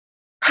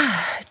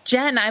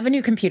Jen, I have a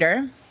new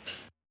computer.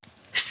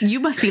 You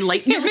must be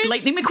Lightning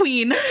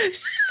McQueen.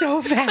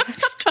 So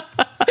fast.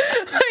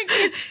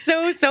 It's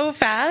so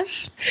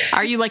fast.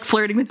 Are you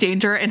flirting with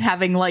danger and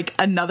having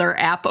another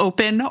app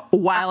open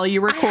while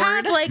you record?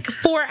 I have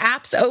 4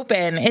 apps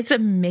open. It's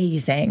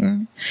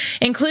amazing,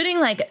 including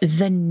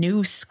the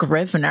new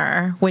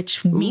Scrivener,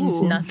 which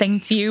means nothing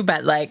to you,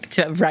 but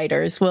to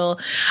writers.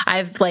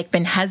 I've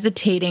been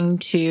hesitating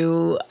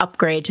to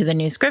upgrade to the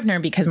new Scrivener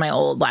because my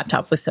old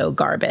laptop was so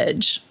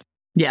garbage.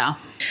 Yeah.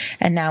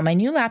 And now my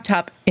new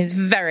laptop is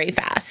very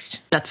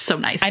fast. That's so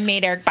nice. I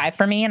made Eric buy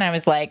for me, and I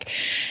was I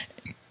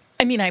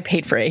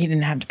paid for it. He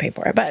didn't have to pay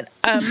for it, but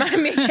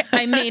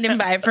I made him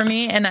buy it for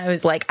me, and I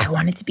was I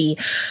want it to be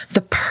the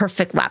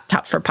perfect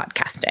laptop for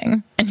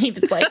podcasting. And he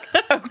was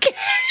okay.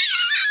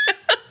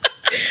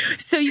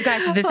 So you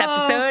guys, this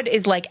episode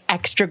is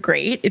extra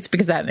great. It's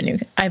because I have a new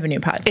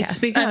podcast. It's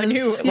because I have a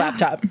new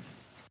laptop.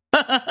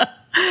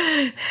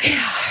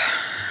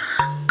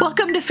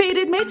 Welcome to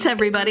Fated Mates,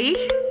 everybody.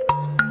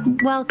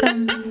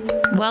 Welcome.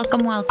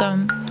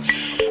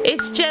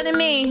 It's Jen and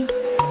me.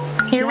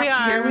 Here we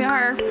are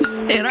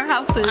in our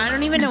houses. I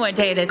don't even know what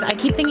day it is. I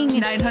keep thinking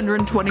it's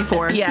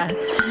 924. Yeah.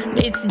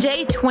 It's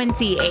day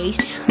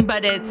 28,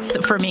 but it's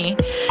for me.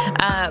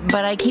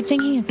 But I keep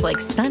thinking it's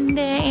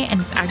Sunday,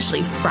 and it's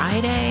actually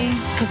Friday,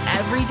 because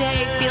every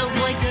day feels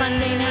like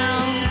Sunday now.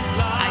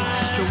 I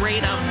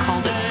straight up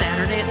called it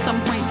Saturday at some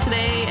point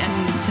today, and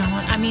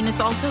it's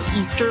also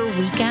Easter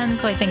weekend,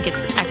 so I think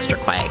it's extra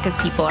quiet because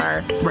people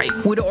are right.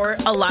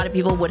 A lot of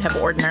people would have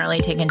ordinarily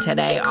taken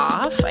today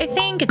off. I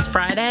think it's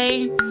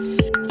Friday.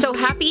 So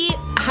happy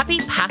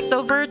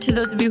Passover to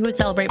those of you who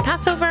celebrate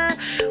Passover.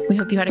 We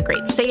hope you had a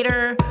great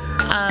Seder.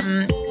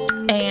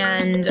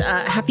 And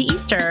happy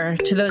Easter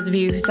to those of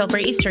you who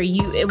celebrate Easter.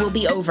 It will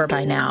be over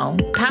by now.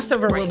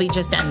 Passover will be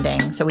just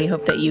ending, so we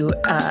hope that you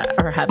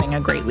are having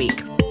a great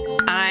week.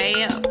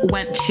 I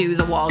went to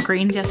the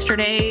Walgreens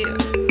yesterday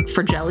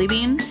for jelly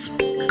beans.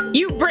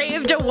 You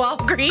braved a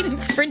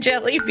Walgreens for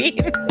jelly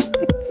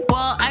beans.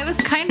 Well, I was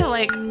kind of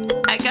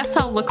I guess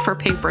I'll look for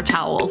paper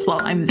towels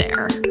while I'm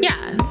there.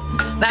 Yeah,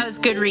 that was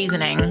good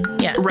reasoning.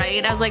 Yeah.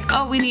 Right? I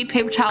was we need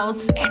paper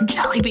towels and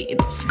jelly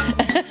beans.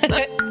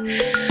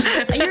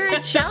 You're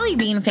a jelly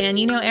bean fan.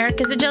 You know,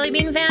 Eric is a jelly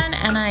bean fan,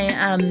 and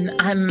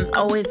I'm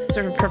always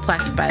sort of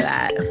perplexed by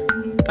that.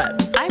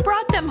 But I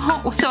brought them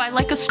home. So I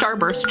like a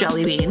Starburst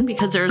jelly bean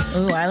because there's...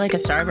 Ooh, I like a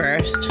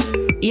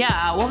Starburst.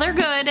 Yeah, well, they're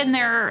good, and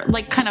they're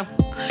kind of...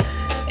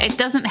 It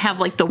doesn't have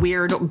the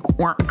weird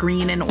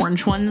green and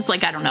orange ones. I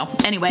don't know.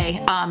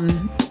 Anyway,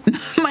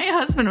 my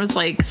husband was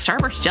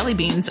Starburst jelly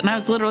beans, and I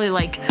was literally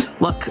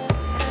look,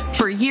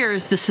 for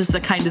years, this is the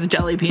kind of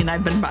jelly bean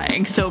I've been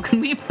buying. So can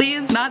we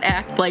please not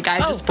act like I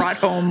just brought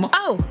home...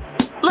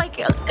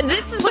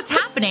 this is what's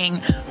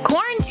happening.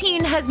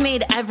 Quarantine has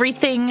made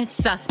everything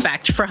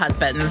suspect for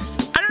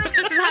husbands. I don't know if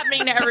this is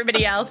happening to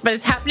everybody else, but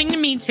it's happening to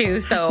me too,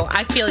 so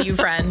I feel you,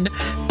 friend.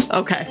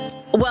 Okay.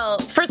 Well,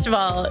 first of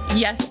all,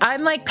 yes,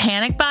 I'm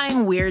panic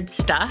buying weird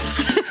stuff.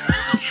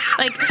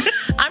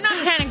 I'm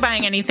not panic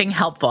buying anything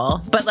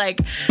helpful, but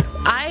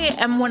I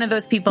am one of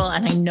those people,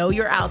 and I know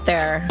you're out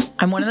there.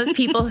 I'm one of those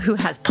people who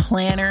has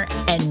planner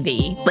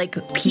envy.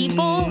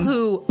 People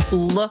who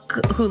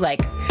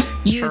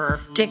use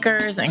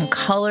stickers and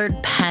colored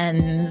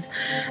pens,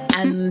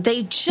 and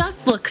they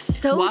just look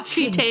so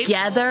washi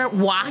together. Tape.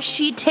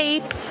 Washi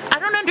tape. I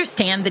don't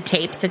understand the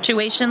tape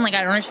situation. I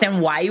don't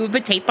understand why you would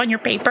put tape on your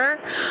paper.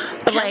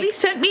 But Kelly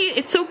sent me,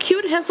 it's so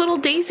cute. It has little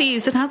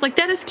daisies, and I was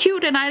that is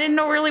cute, and I didn't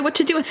know really what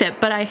to do with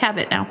it, but I have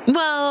it now.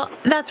 Well,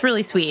 that's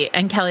really sweet,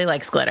 and Kelly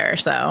likes glitter,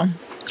 so...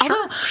 Sure,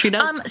 although, she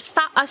does.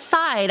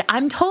 Aside,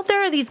 I'm told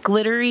there are these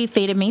glittery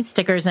Fated Mate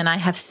stickers, and I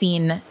have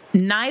seen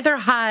neither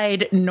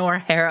hide nor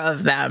hair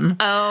of them.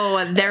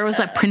 Oh, there was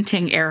a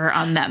printing error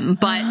on them,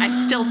 but I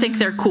still think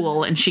they're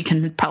cool, and she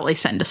can probably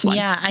send us one.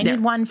 Yeah, I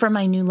need one for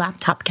my new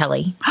laptop,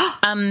 Kelly.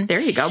 There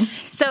you go.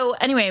 So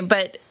anyway,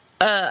 but...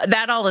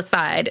 that all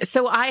aside,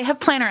 so I have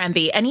planner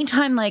envy.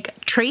 Anytime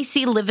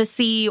Tracy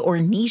Livesey or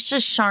Nisha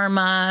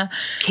Sharma,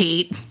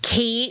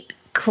 Kate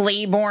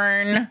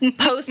Claiborne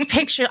post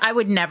picture, I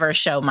would never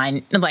show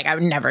mine. I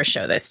would never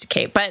show this to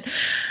Kate, but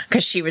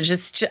because she would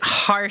just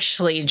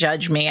harshly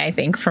judge me, I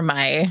think, for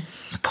my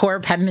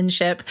poor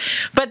penmanship.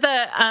 But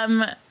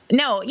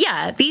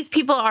these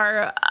people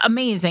are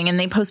amazing, and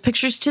they post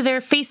pictures to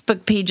their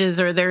Facebook pages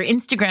or their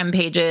Instagram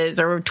pages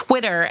or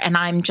Twitter, and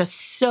I'm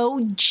just so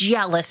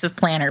jealous of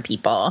planner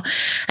people.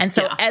 And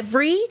so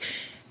every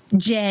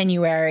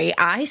January,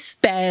 I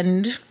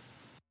spend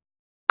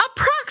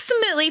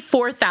approximately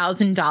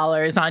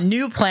 $4,000 on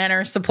new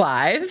planner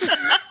supplies.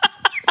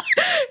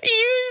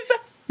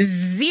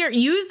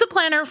 Use the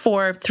planner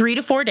for 3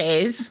 to 4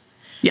 days.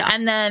 Yeah.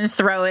 And then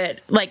throw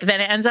it,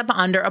 then it ends up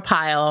under a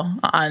pile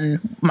on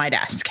my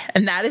desk.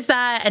 And that is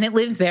that. And it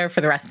lives there for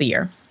the rest of the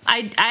year.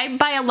 I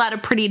buy a lot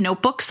of pretty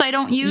notebooks I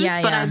don't use,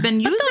 but I've been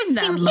using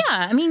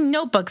them.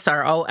 Notebooks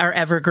are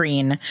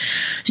evergreen.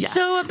 Yes.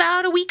 So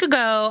about a week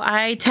ago,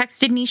 I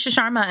texted Nisha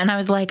Sharma, and I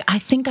was I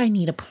think I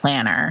need a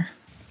planner.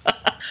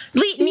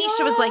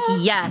 Nisha was like,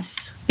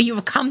 yes,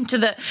 you've come to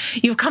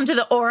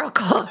the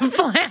oracle of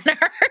planners.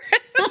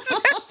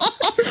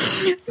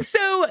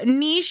 So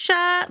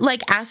Nisha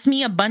like asked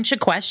me a bunch of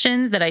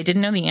questions that I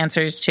didn't know the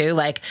answers to,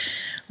 like,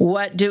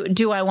 what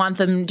do I want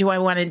them? Do I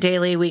want it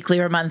daily, weekly,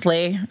 or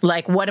monthly?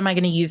 Like, what am I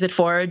going to use it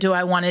for? Do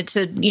I want it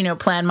to,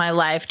 plan my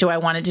life? Do I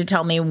want it to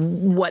tell me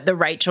what the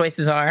right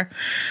choices are?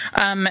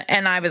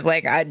 And I was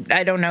like,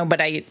 I don't know, but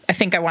I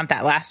think I want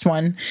that last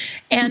one.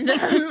 And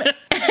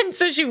and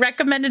so she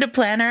recommended a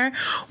planner,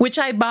 which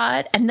I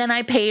bought, and then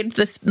I paid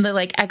the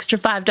like extra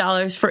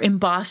 $5 for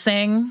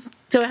embossing.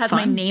 So it has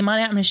my name on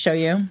it. I'm going to show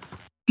you.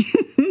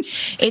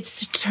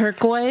 It's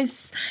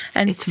turquoise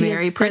and it's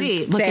very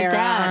pretty. Look at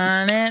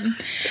that on it.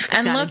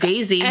 And look,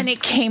 Daisy, and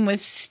it came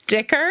with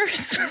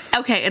stickers.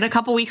 Okay, in a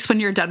couple weeks when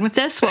you're done with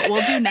this, what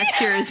we'll do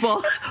next year is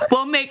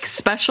we'll make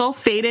special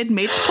faded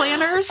mates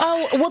planners.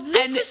 Oh, well,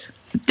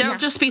 they'll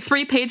just be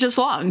 3 pages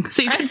long,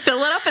 so you can fill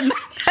it up and then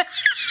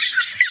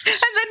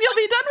you'll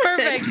be done with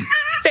Perfect.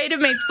 Faded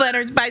Mates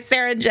Planners by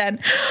Sarah and Jen.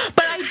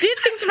 But I did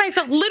think to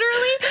myself,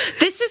 literally,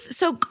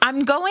 I'm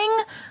going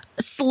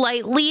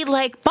slightly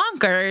like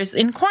bonkers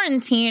in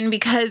quarantine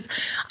because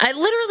I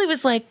literally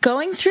was like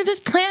going through this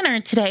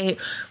planner today,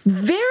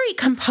 very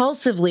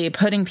compulsively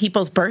putting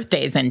people's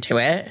birthdays into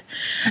it.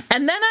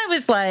 And then I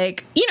was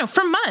like,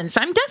 for months,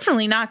 I'm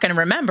definitely not going to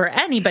remember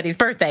anybody's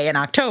birthday in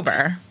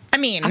October. I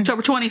mean,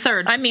 October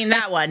 23rd. I mean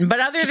that one,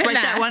 but other than write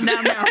that one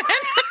down now.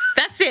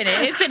 That's in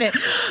it. It's in it.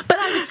 But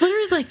I was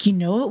literally like, you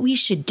know what we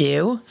should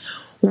do?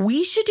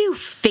 We should do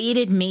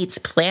Faded Mates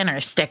planner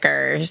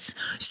stickers.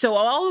 So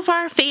all of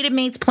our Faded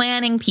Mates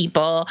planning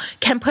people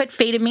can put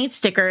Faded Mates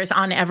stickers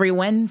on every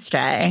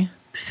Wednesday.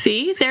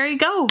 See? There you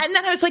go. And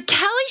then I was like,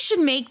 Callie should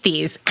make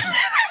these.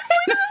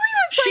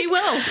 She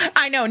will.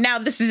 I know. Now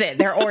this is it.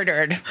 They're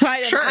ordered.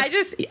 Sure.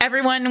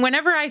 Everyone,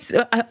 whenever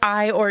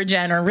I or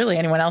Jen or really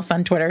anyone else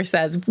on Twitter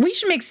says, we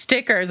should make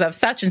stickers of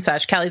such and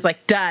such, Callie's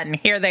like, done.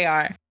 Here they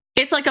are.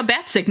 It's like a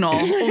bat signal,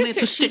 only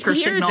it's a sticker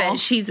signal.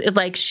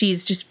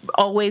 She's just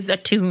always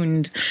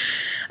attuned.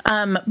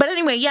 But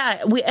anyway,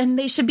 yeah, and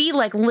they should be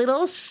like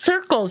little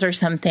circles or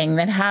something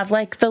that have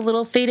like the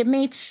little Faded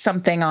Mates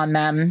something on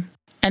them.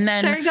 And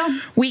then there you go.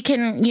 We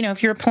can,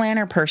 if you're a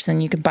planner person,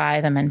 you can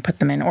buy them and put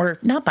them in, or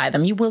not buy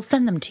them. You will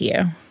send them to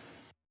you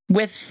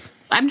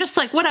I'm just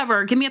like,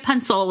 whatever, give me a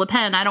pencil, a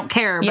pen, I don't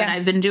care. But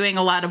I've been doing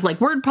a lot of like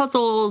word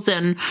puzzles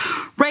and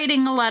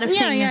writing a lot of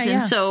things.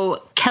 And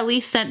so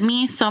Kelly sent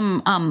me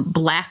some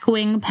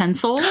Blackwing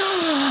pencils.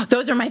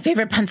 Those are my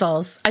favorite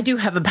pencils. I do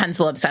have a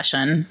pencil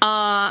obsession.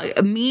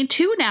 Me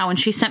too now. And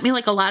she sent me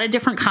like a lot of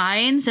different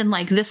kinds. And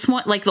like this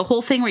one, like the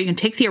whole thing where you can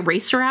take the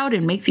eraser out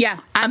and make the... Yeah,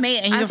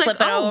 amazing. And you can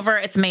flip it over.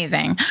 It's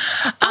amazing.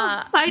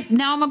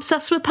 Now I'm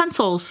obsessed with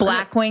pencils.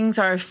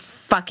 Blackwings are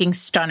fucking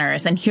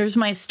stunners. And here's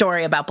my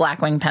story about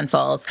Blackwing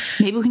pencils.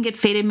 Maybe we can get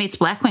Faded Mates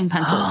Blackwing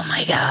pencils. Oh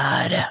my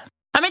God.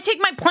 I'm going to take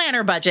my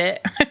planner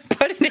budget,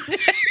 put it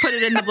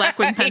in the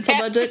Blackwing pencil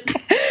budget.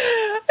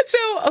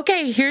 So,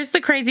 okay, here's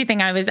the crazy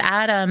thing. I was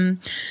at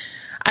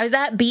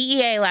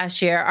BEA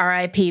last year,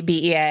 RIP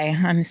BEA.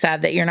 I'm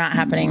sad that you're not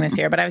happening this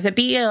year, but I was at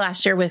BEA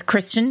last year with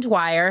Kristen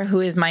Dwyer,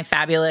 who is my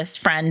fabulous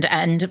friend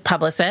and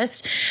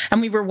publicist.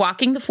 And we were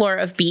walking the floor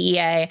of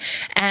BEA,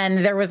 and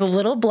there was a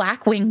little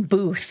Blackwing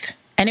booth.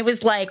 And it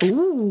was like,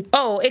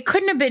 it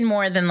couldn't have been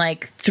more than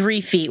like 3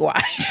 feet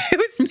wide. It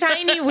was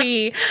tiny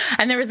wee.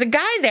 And there was a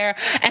guy there.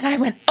 And I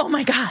went, oh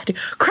my God,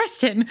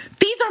 Kristen,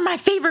 these are my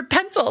favorite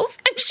pencils.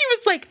 And she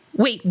was like,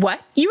 wait,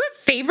 what? You have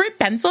favorite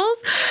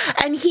pencils?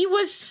 And he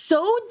was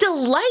so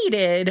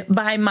delighted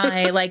by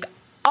my like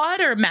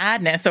utter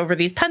madness over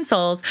these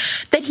pencils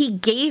that he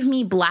gave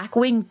me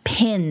Blackwing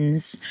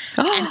pins.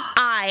 And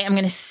I am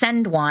going to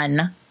send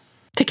one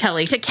to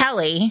Kelly.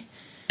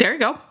 There you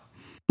go.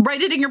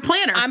 Write it in your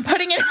planner. I'm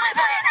putting it in my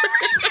planner.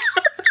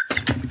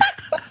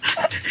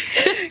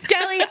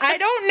 Kelly, I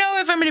don't know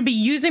if I'm going to be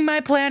using my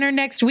planner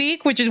next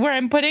week, which is where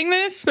I'm putting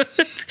this. But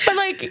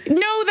like,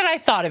 know that I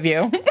thought of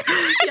you.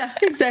 Yeah,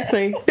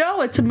 exactly. No,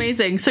 it's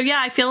amazing. So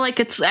yeah, I feel like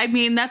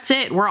that's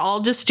it. We're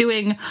all just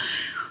doing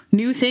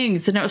new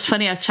things. And it was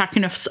funny. I was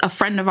talking to a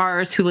friend of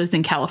ours who lives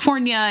in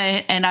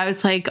California, and I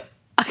was like,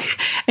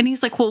 and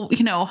he's like, well,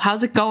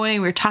 how's it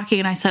going? We were talking,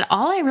 and I said,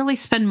 all I really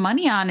spend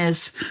money on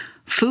is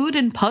food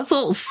and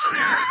puzzles.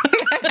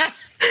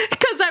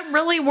 Because I'm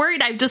really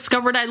worried. I've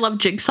discovered I love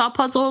jigsaw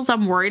puzzles.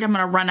 I'm worried I'm going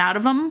to run out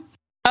of them.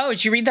 Oh,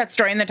 did you read that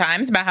story in the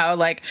Times about how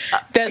like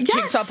the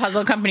jigsaw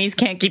puzzle companies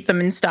can't keep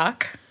them in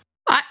stock?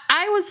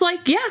 I was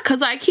like, yeah,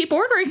 because I keep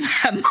ordering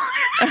them.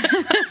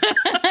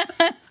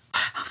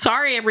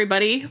 Sorry,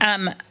 everybody.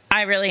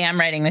 I really am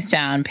writing this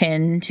down.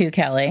 Pin to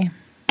Kelly.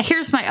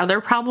 Here's my other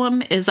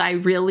problem is I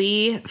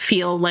really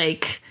feel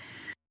like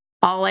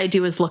all I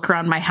do is look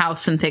around my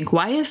house and think,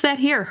 why is that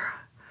here?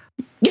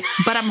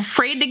 But I'm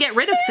afraid to get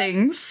rid of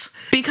things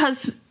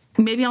because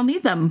maybe I'll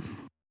need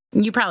them.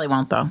 You probably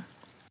won't, though.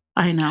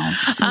 I know.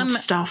 So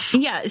much stuff.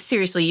 Yeah,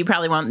 seriously, you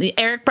probably won't.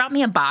 Eric brought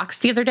me a box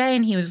the other day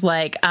and he was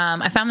like,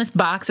 I found this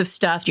box of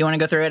stuff. Do you want to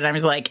go through it? And I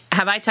was like,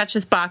 have I touched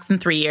this box in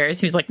 3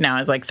 years? He was like, no. I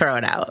was like, throw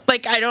it out.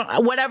 Like,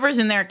 whatever's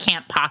in there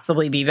can't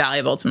possibly be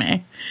valuable to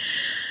me.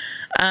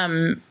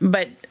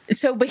 But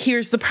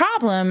here's the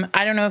problem.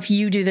 I don't know if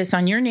you do this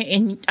on your,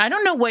 and I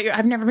don't know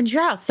I've never been to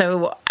your house,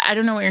 so I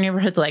don't know what your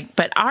neighborhood's like,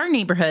 but our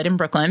neighborhood in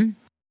Brooklyn,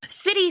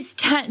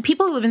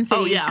 people who live in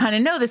cities kind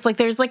of know this. Like,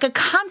 there's like a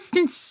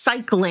constant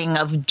cycling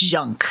of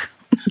junk.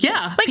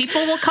 Yeah. Like,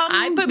 people will come.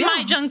 I put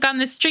my junk on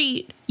the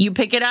street. You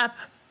pick it up.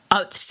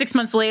 6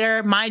 months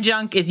later, my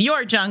junk is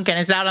your junk and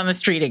it's out on the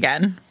street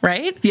again.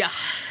 Right? Yeah.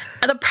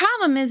 The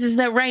problem is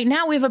that right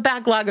now we have a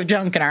backlog of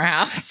junk in our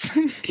house.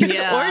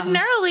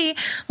 Ordinarily,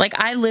 like,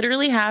 I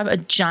literally have a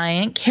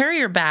giant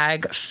carrier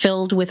bag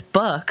filled with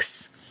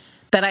books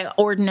that I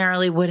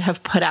ordinarily would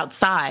have put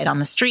outside on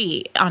the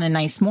street on a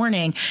nice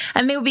morning,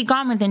 and they would be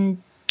gone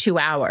within 2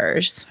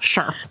 hours.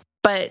 Sure.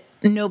 But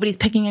nobody's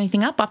picking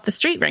anything up off the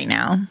street right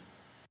now.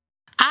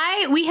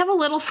 We have a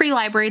little free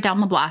library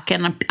down the block,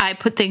 and I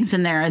put things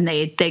in there and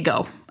they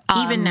go.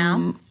 Even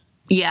now?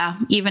 Yeah,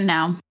 even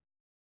now.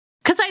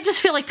 Because I just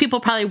feel like people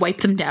probably wipe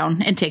them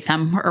down and take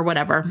them or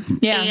whatever.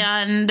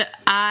 Yeah.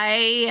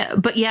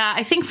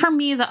 I think for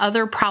me, the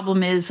other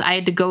problem is I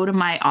had to go to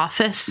my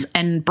office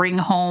and bring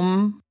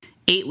home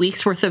 8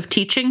 weeks worth of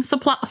teaching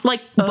supplies,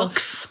 like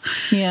books.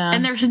 Yeah.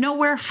 And there's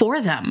nowhere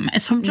for them.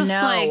 And so I'm just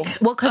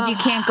well, because you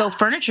can't go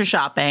furniture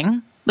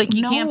shopping. Like,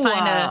 you can't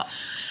find a...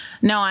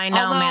 No, I know,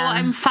 although man.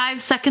 I'm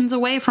 5 seconds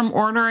away from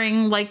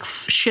ordering like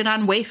shit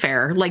on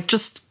Wayfair. Like,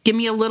 just give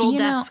me a little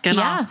desk and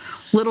a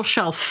little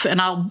shelf,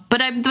 and but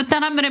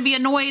then I'm going to be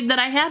annoyed that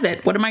I have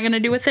it. What am I going to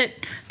do with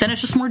it? Then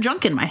it's just more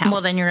junk in my house.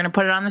 Well, then you're going to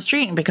put it on the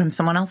street and become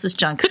someone else's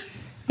junk.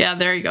 Yeah,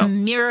 there you go. It's a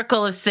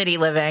miracle of city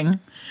living.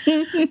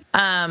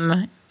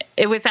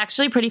 It was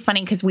actually pretty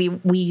funny because we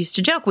used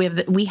to joke.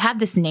 We had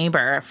this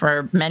neighbor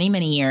for many,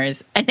 many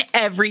years, and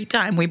every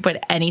time we put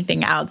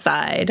anything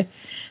outside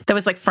that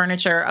was like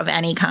furniture of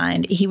any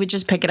kind, he would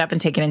just pick it up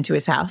and take it into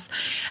his house.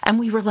 And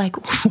we were like,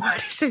 what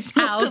is his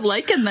house What's it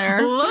like in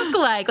there? look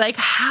like? Like,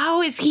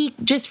 how is he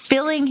just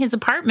filling his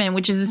apartment,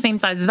 which is the same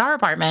size as our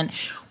apartment,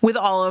 with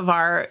all of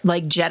our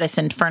like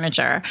jettisoned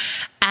furniture?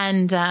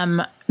 And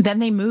then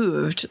they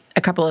moved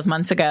a couple of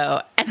months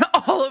ago, and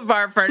all of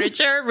our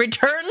furniture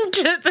returned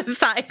to the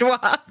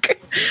sidewalk.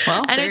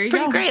 Well, and it's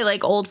pretty great,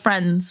 like old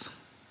friends.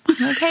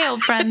 Okay,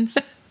 old friends.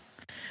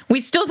 We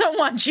still don't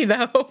want you,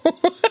 though.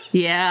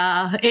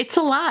 Yeah, it's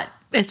a lot.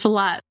 It's a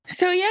lot.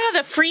 So, yeah,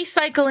 the free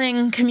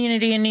cycling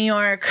community in New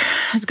York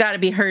has got to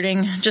be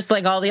hurting, just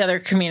like all the other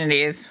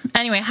communities.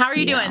 Anyway, how are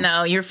you doing,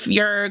 though?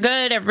 You're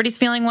good? Everybody's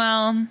feeling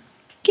well?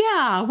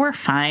 Yeah, we're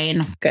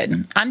fine.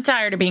 Good. I'm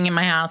tired of being in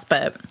my house,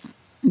 but...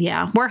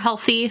 Yeah, we're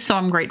healthy, so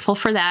I'm grateful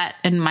for that.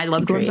 And my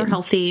loved ones are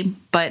healthy.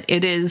 But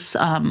it is,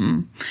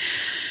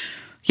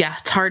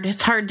 it's hard.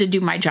 It's hard to do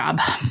my job.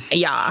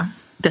 Yeah.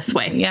 This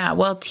way. Yeah,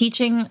 well,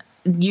 teaching...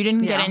 You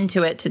didn't get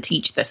into it to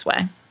teach this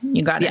way.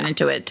 You got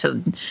into it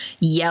to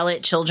yell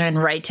at children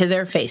right to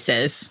their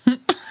faces.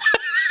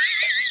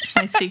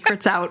 My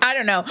secret's out. I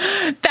don't know.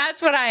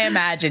 That's what I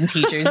imagine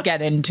teachers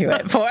get into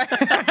it for.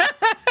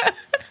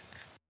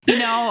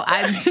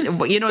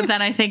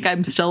 Then I think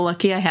I'm still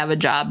lucky I have a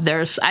job.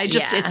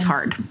 It's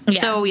hard.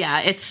 Yeah. So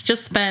it's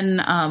just been,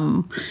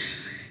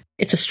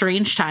 it's a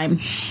strange time.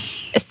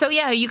 So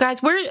yeah, you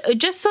guys, we're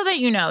just so that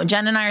you know,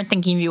 Jen and I are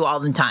thinking of you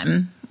all the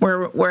time.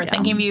 We're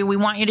thinking of you. We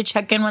want you to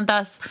check in with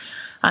us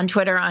on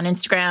Twitter, on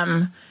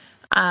Instagram.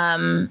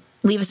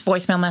 Leave us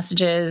voicemail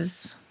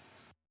messages,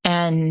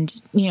 and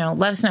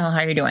let us know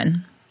how you're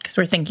doing, because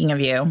we're thinking of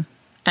you,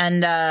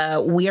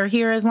 and we are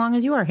here as long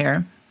as you are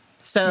here.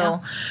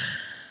 So,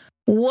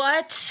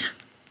 what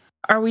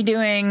are we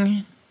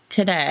doing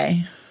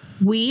today?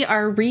 We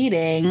are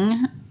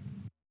reading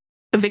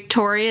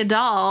Victoria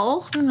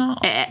Dahl. Oh.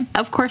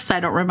 Of course, I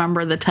don't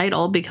remember the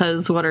title,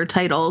 because what are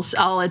titles?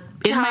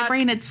 In my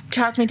brain, it's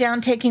Talk Me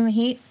Down, Taking the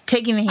Heat.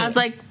 I was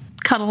like,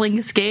 Cuddling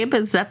Escape.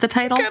 Is that the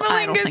title?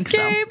 I don't think so.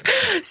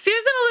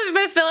 Susan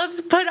Elizabeth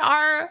Phillips put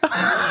our...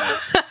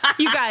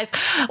 You guys,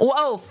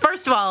 whoa,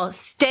 first of all,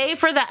 stay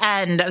for the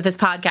end of this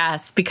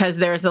podcast, because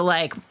there's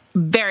a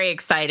very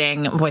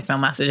exciting voicemail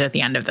message at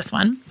the end of this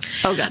one.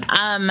 Oh, good.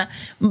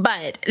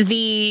 But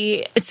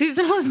the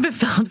Susan Elizabeth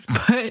Phillips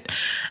put...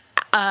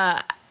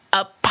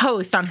 a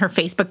post on her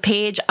Facebook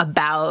page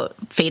about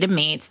Fated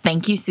Mates.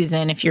 Thank you,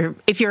 Susan. If you're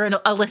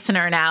a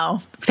listener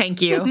now,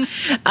 thank you.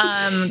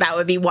 That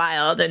would be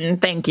wild,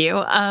 and thank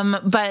you.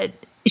 But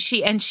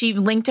she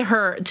linked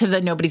to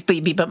the Nobody's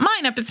Baby But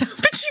Mine episode,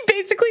 but she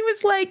basically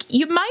was like,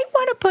 you might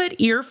want to put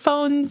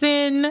earphones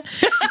in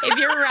if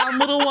you're around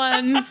little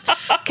ones,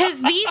 because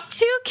these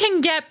two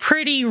can get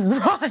pretty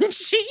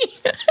raunchy.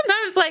 And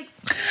I was like,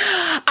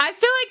 I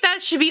feel like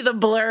that should be the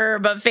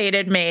blurb of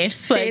Fated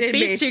Mates.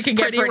 These two can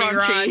get pretty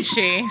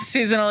raunchy.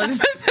 Susan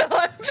Elizabeth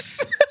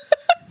Phillips.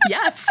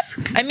 Yes.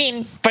 I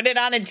mean, put it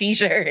on a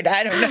t-shirt.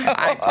 I don't know.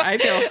 I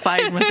feel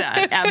fine with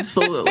that.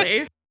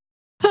 Absolutely.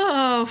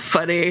 Oh,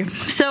 funny.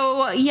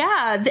 So,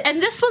 yeah.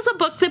 And this was a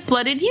book that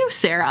blooded you,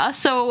 Sarah.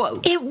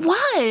 So It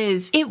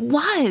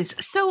was.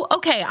 So,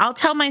 okay, I'll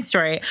tell my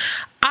story.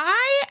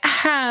 I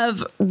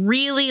have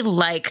really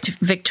liked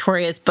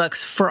Victoria's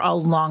books for a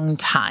long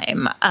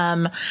time.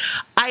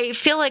 I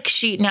feel like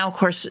she, now, of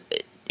course,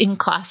 in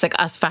classic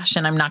us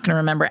fashion, I'm not going to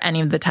remember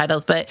any of the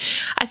titles, but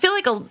I feel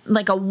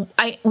like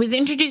I was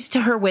introduced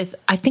to her with,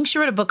 I think she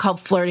wrote a book called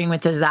Flirting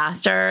with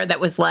Disaster that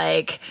was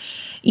like,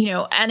 you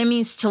know,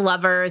 enemies to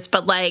lovers,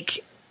 but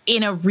like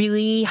in a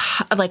really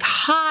like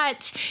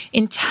hot,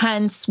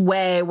 intense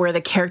way where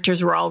the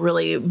characters were all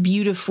really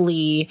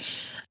beautifully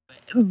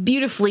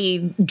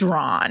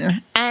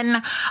drawn.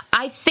 And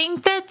I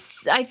think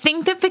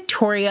that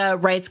Victoria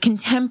writes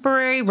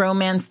contemporary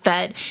romance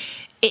that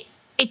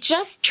it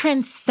just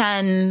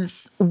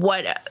transcends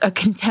what a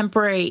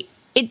contemporary.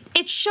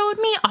 It showed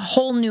me a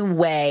whole new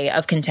way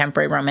of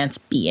contemporary romance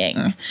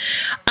being.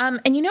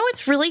 And you know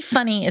what's really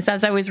funny is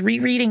as I was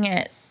rereading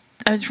it,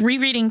 I was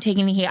rereading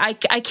Taking the Heat.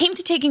 I came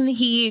to Taking the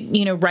Heat,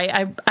 you know,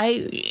 right.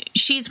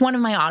 She's one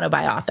of my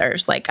auto-buy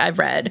authors. Like I've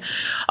read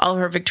all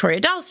her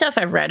Victoria Dahl stuff.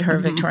 I've read her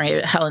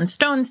Victoria Helen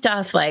Stone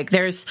stuff. Like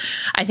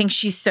I think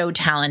she's so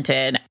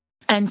talented.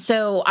 And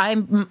so I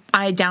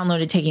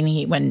downloaded Taking the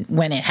Heat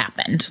when it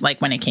happened,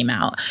 like when it came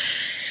out.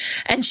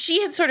 And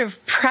she had sort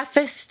of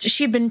prefaced,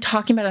 she had been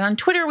talking about it on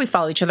Twitter. We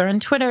follow each other on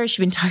Twitter.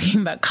 She'd been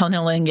talking about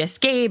Cunnilingus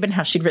Gabe and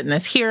how she'd written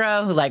this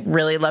hero who like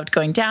really loved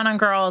going down on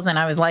girls. And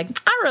I was like,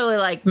 I really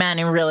like men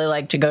who really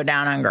like to go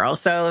down on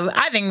girls. So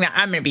I think that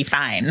I'm going to be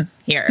fine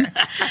here.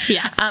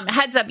 Yes.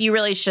 Heads up, you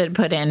really should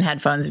put in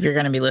headphones if you're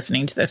going to be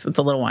listening to this with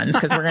the little ones,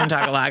 because we're going to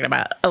talk a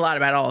lot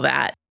about all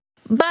that.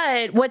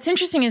 But what's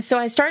interesting is, so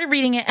I started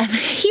reading it, and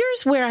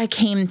here's where I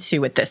came to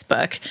with this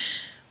book.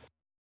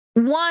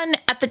 One,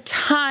 at the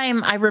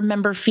time, I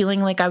remember feeling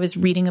like I was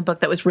reading a book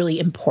that was really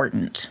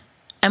important.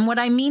 And what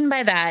I mean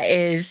by that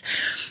is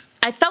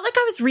I felt like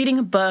I was reading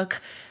a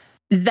book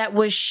that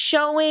was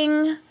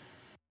showing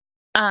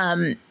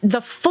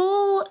the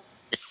full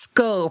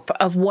scope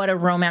of what a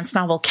romance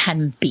novel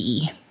can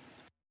be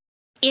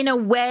in a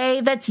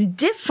way that's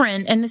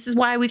different. And this is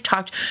why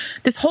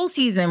this whole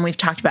season, we've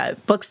talked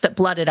about books that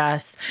blooded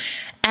us.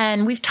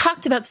 And we've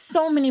talked about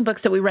so many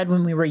books that we read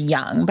when we were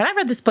young. But I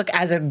read this book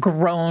as a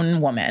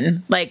grown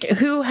woman, like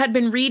who had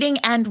been reading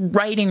and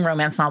writing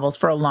romance novels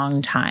for a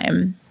long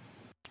time.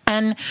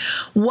 And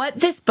what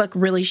this book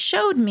really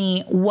showed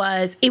me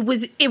was it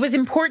was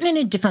important in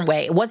a different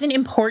way. It wasn't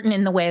important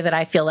in the way that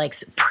I feel like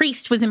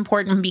Priest was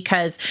important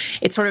because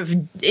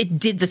it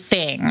did the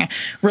thing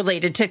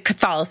related to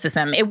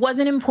Catholicism. It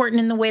wasn't important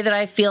in the way that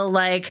I feel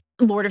like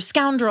Lord of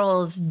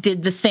Scoundrels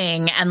did the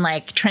thing and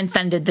like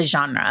transcended the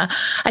genre.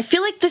 I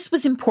feel like this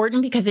was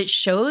important because it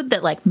showed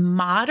that like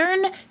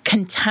modern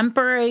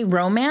contemporary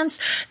romance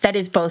that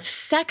is both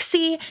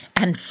sexy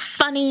and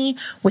funny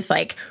with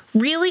like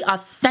really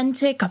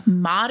authentic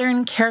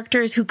modern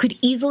characters who could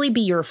easily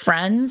be your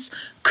friends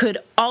could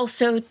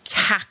also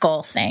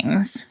tackle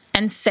things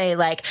and say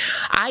like,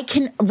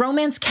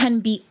 romance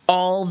can be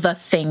all the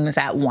things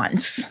at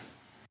once.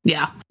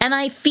 Yeah. And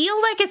I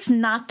feel like it's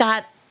not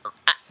that.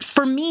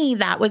 For me,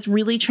 that was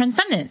really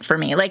transcendent for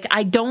me. Like,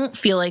 I don't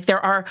feel like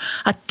there are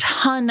a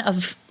ton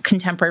of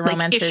contemporary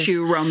romances,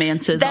 issue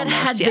romances that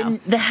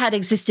almost, had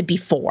existed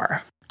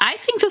before. I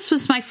think this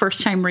was my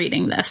first time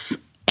reading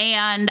this.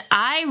 And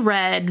I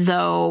read,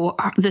 though,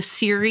 the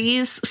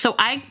series. So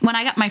when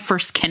I got my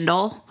first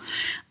Kindle,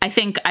 I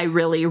think I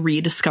really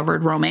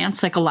rediscovered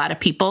romance, like a lot of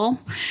people.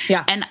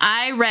 Yeah. And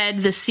I read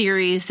the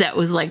series that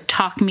was like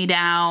Talk Me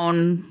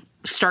Down,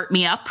 Start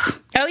Me Up.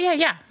 Oh,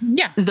 yeah.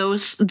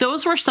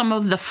 Those were some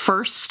of the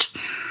first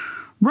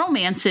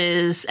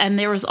romances. And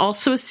there was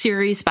also a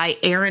series by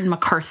Aaron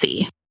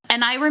McCarthy.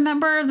 And I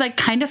remember like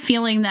kind of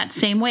feeling that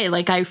same way.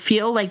 Like, I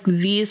feel like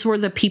these were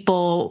the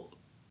people,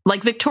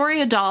 like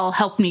Victoria Dahl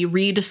helped me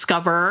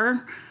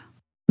rediscover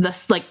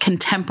this like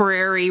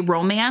contemporary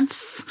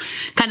romance,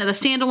 kind of the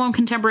standalone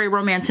contemporary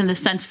romance in the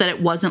sense that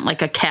it wasn't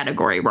like a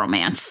category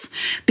romance.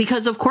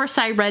 Because of course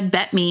I read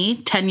Bet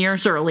Me 10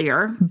 years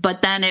earlier,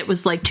 but then it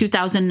was like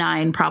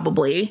 2009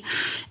 probably.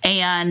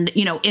 And,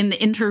 you know, in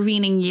the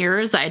intervening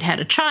years, I'd had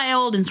a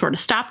child and sort of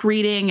stopped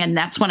reading. And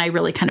that's when I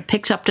really kind of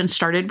picked up and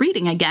started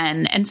reading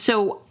again. And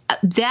so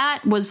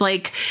that was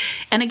like,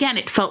 and again,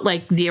 it felt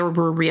like there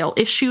were real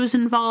issues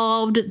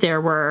involved.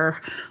 There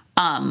were,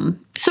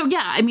 so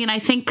yeah, I mean, I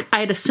think I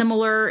had a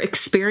similar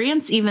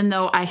experience, even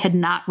though I had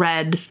not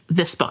read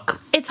this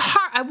book. It's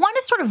hard. I want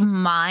to sort of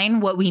mine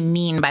what we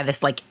mean by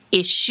this like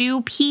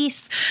issue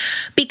piece,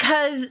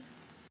 because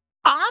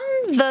on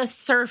the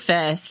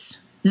surface,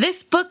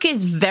 this book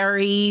is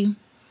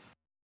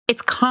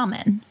it's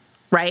common,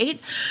 right?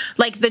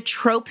 Like the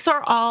tropes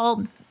are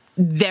all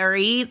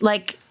very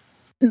like,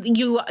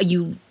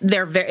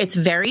 it's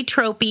very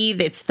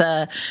tropey. It's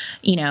the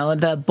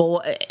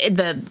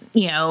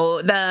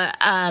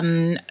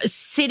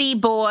city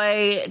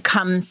boy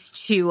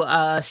comes to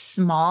a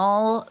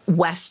small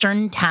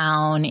western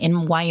town in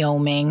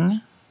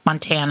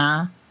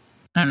Montana.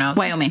 I don't know.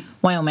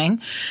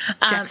 Wyoming.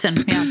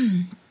 Jackson. Yeah.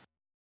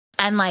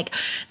 And like,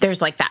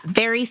 there's like that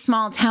very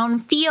small town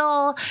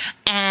feel.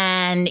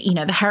 And, you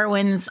know, the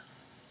heroine's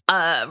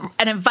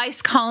an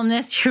advice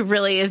columnist who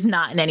really is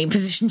not in any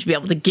position to be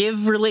able to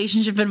give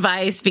relationship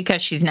advice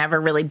because she's never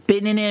really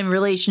been in a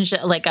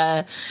relationship, like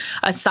a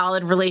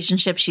solid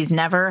relationship. She's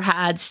never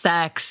had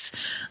sex,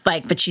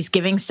 like, but she's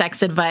giving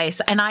sex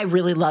advice. And I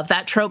really love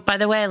that trope, by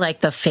the way. Like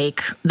the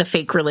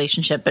fake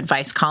relationship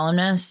advice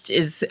columnist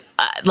is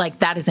like,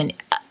 that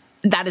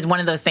is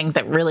one of those things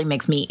that really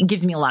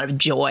gives me a lot of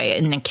joy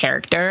in a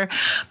character.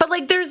 But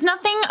like, there's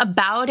nothing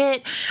about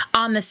it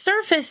on the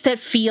surface that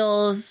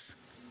feels,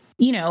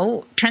 you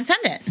know,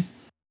 transcendent.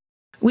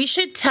 We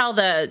should tell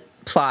the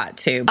plot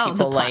too.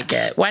 People like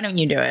it. Why don't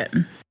you do it?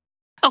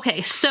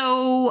 Okay,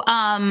 so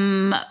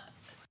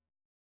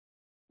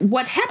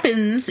what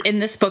happens in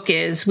this book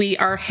is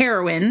our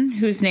heroine,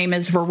 whose name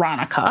is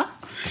Veronica,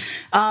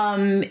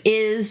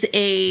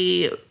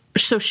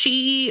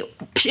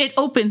 it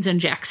opens in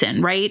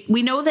Jackson, right?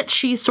 We know that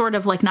she's sort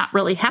of like not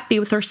really happy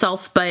with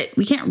herself, but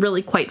we can't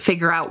really quite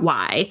figure out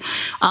why.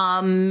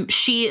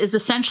 She is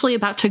essentially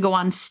about to go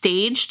on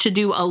stage to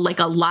do a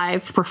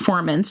live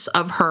performance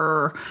of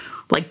her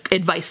like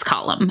advice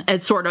column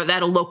at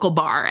a local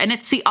bar, and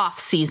it's the off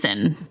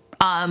season.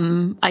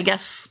 I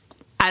guess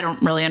I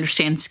don't really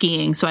understand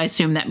skiing, so I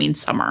assume that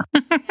means summer.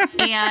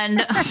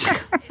 And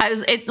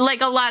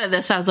a lot of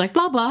this, I was like,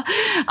 blah, blah.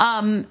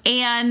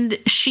 And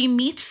she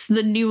meets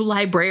the new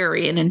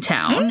librarian in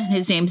town.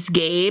 His name's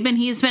Gabe, and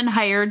he's been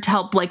hired to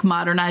help like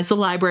modernize the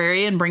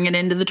library and bring it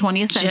into the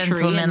 20th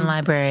century. Gentleman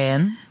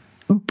librarian.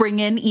 Bring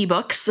in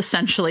ebooks,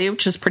 essentially,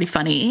 which is pretty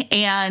funny.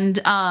 And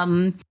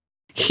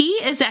he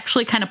is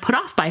actually kind of put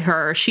off by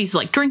her. She's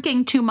like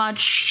drinking too much.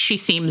 She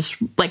seems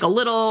like a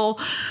little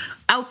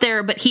out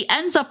there, but he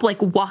ends up like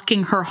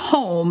walking her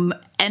home.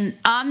 And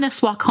on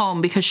this walk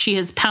home, because she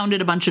has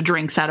pounded a bunch of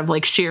drinks out of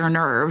like sheer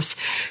nerves,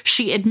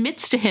 she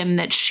admits to him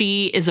that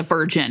she is a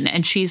virgin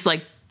and she's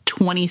like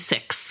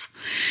 26.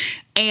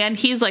 And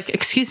he's like,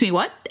 excuse me,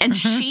 what? And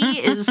she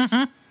is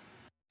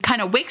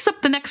kind of wakes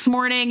up the next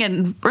morning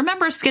and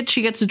remembers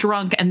she gets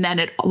drunk, and then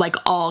it like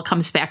all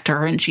comes back to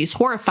her, and she's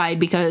horrified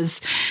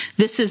because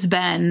this has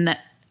been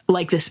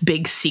like this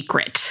big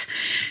secret.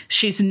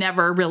 She's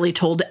never really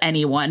told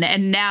anyone,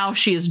 and now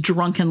she has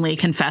drunkenly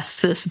confessed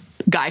to this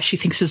guy she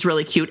thinks is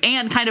really cute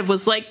and kind of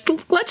was like,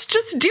 let's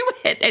just do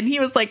it. And he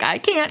was like, I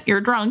can't, you're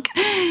drunk.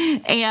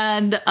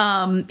 And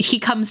he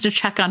comes to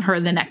check on her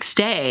the next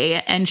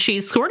day, and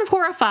she's sort of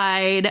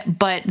horrified,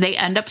 but they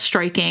end up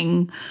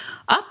striking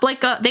up,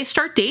 like they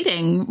start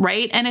dating,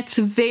 right? And it's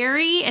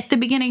very, at the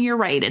beginning, you're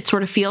right, it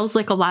sort of feels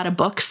like a lot of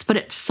books, but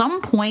at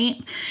some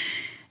point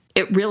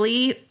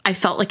I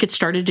felt like it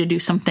started to do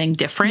something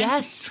different.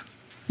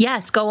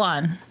 Yes, go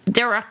on.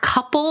 There are a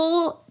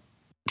couple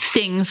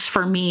things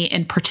for me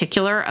in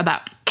particular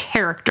about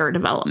character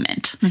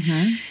development.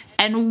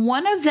 And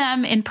one of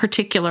them in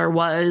particular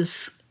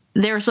was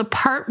there's a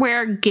part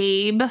where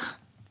Gabe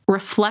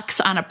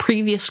reflects on a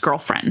previous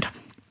girlfriend.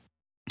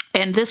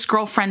 And this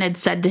girlfriend had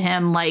said to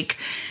him, like,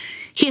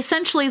 he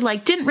essentially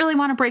like didn't really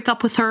want to break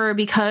up with her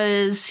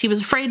because he was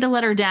afraid to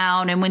let her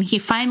down. And when he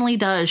finally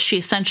does, she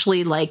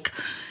essentially like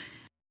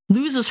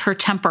loses her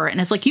temper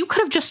and is like, you could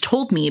have just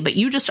told me, but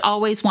you just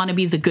always want to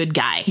be the good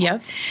guy.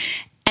 Yep.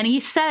 And he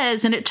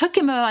says, and it took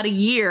him about a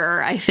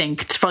year, I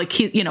think, for like,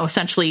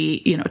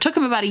 it took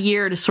him about a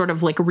year to sort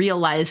of like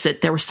realize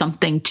that there was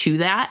something to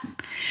that.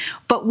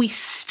 But we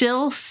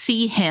still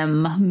see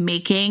him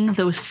making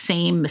those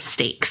same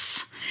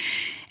mistakes.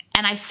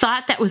 And I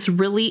thought that was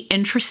really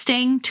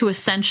interesting to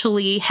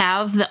essentially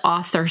have the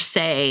author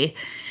say,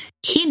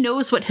 he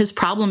knows what his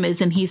problem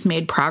is and he's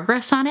made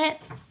progress on it,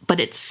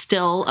 but it's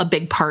still a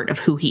big part of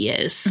who he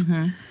is.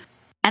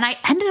 And I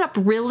ended up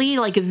really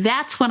like,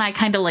 that's when I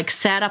kind of like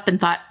sat up and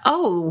thought,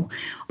 oh,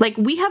 like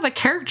we have a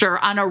character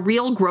on a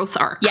real growth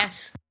arc.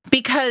 Yes.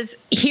 Because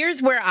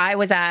here's where I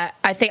was at.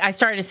 I think I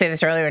started to say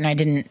this earlier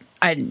and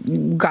I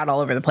got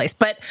all over the place.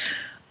 But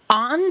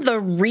on the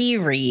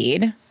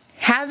reread,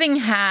 having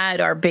had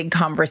our big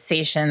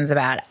conversations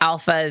about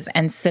alphas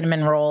and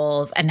cinnamon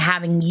rolls, and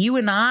having you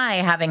and I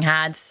having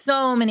had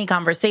so many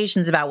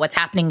conversations about what's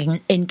happening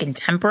in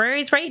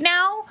contemporaries right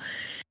now,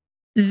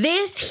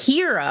 this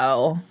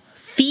hero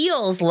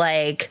feels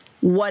like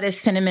what a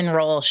cinnamon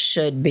roll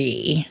should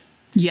be.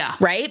 Yeah.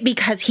 Right?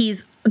 Because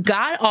he's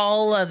got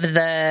all of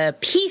the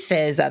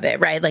pieces of it,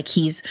 right? Like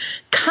he's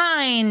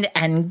kind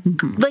and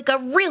like a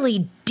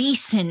really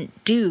decent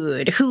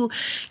dude who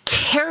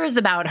cares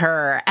about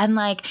her and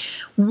like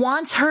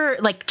wants her,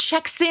 like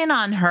checks in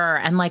on her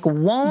and like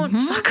won't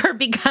fuck her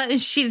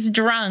because she's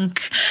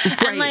drunk,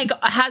 and like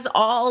has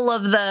all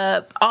of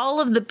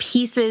the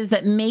pieces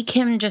that make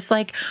him just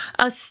like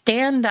a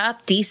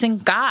stand-up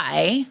decent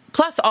guy,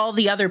 plus all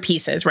the other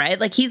pieces, right?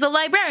 Like he's a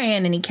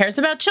librarian and he cares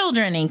about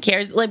children and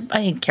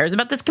he cares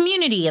about this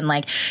community, and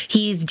like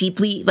he's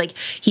deeply, like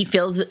he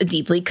feels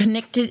deeply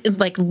connected,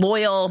 like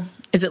loyal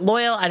is it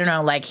loyal? I don't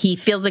know. Like, he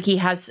feels like he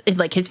has,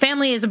 like, his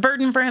family is a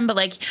burden for him, but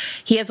like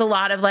he has a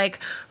lot of like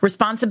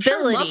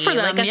responsibility, love for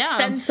them, like a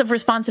sense of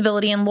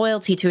responsibility and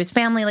loyalty to his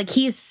family. Like,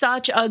 he's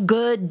such a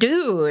good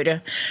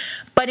dude.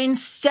 But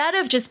instead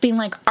of just being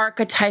like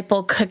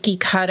archetypal cookie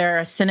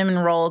cutter, cinnamon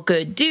roll,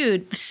 good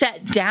dude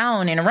set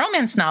down in a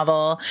romance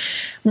novel,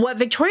 what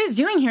Victoria's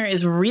doing here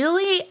is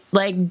really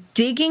like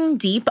digging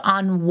deep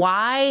on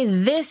why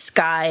this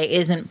guy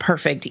isn't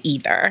perfect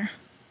either.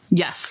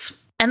 Yes.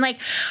 And like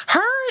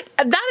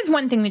that is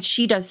one thing that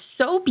she does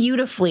so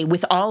beautifully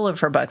with all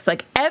of her books.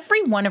 Like,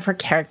 every one of her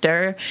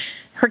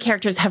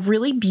characters have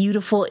really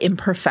beautiful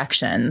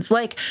imperfections,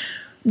 like,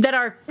 that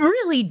are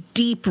really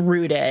deep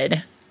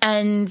rooted.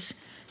 And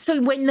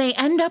so when they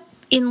end up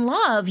in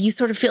love, you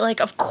sort of feel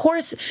like, of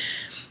course,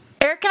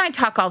 Eric and I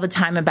talk all the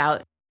time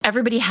about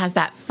everybody has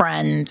that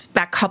friend,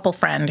 that couple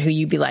friend who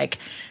you'd be like,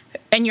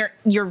 and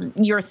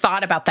your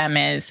thought about them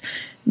is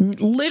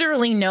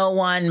literally no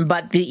one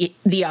but the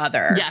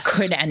other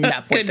could end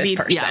up with this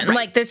person. Yeah, right.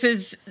 Like, this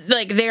is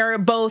like, they're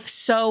both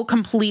so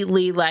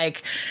completely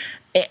like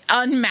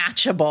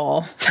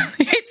unmatchable.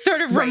 It's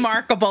sort of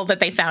remarkable that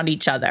they found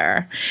each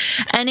other.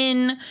 And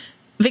in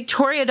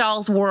Victoria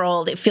Dahl's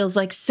world, it feels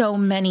like so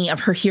many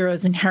of her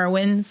heroes and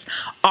heroines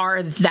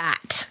are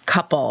that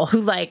couple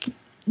who, like,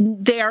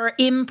 they're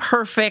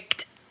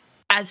imperfect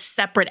as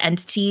separate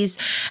entities,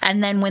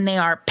 and then when they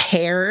are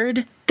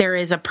paired, there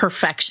is a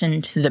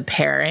perfection to the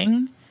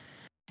pairing.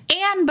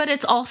 But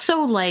it's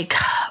also like,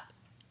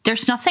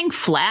 there's nothing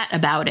flat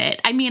about it.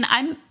 I mean,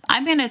 I'm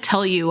going to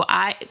tell you,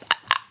 I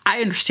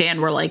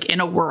understand we're like in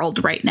a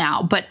world right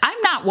now, but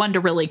I'm not one to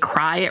really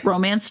cry at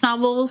romance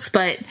novels.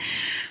 But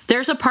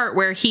there's a part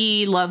where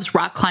he loves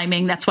rock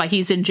climbing. That's why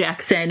he's in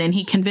Jackson, and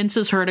he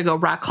convinces her to go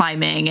rock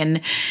climbing.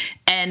 And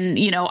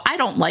you know, I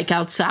don't like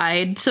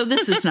outside, so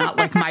this is not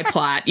like my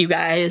plot, you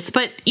guys.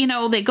 But you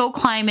know, they go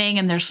climbing,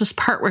 and there's this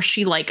part where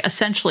she like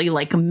essentially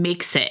like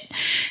makes it,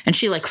 and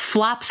she like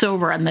flops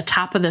over on the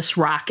top of this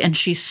rock, and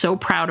she's so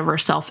proud of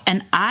herself.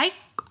 And I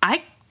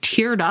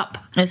teared up.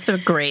 It's a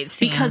great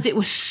scene because it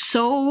was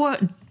so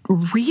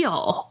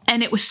real,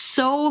 and it was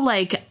so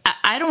like,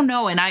 I don't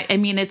know. And I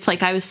mean, it's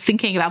like, I was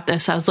thinking about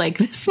this. I was like,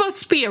 this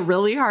must be a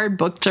really hard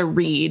book to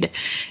read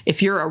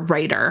if you're a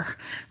writer,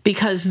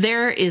 because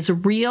there is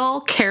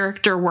real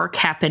character work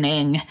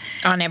happening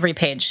on every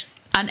page.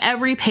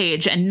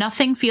 And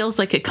nothing feels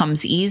like it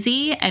comes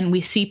easy. And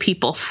we see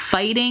people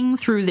fighting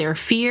through their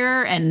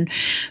fear and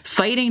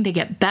fighting to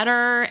get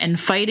better and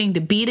fighting to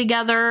be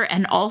together.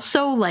 And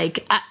also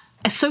like,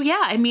 so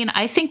yeah, I mean,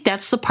 I think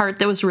that's the part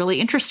that was really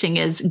interesting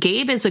is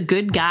Gabe is a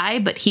good guy,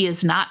 but he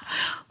is not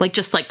like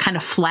just like kind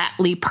of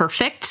flatly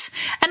perfect.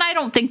 And I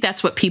don't think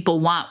that's what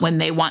people want when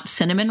they want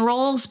cinnamon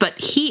rolls, but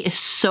he is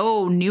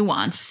so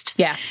nuanced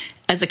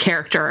as a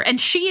character. And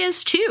she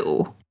is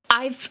too.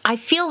 I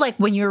feel like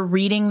when you're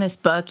reading this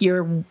book,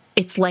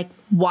 it's like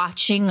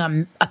watching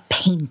a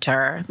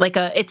painter,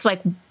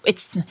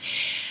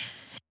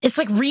 it's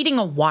like reading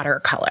a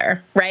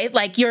watercolor, right?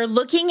 Like, you're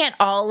looking at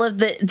all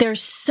of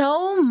there's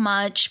so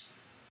much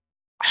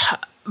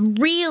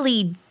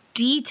really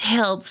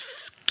detailed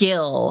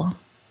skill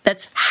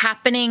that's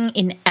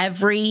happening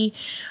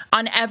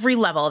on every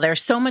level.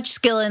 There's so much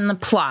skill in the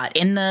plot,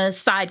 in the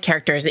side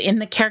characters, in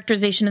the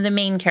characterization of the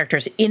main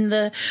characters, in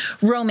the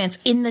romance,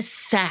 in the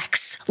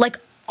sex. Like,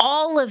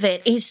 all of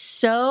it is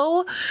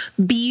so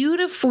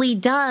beautifully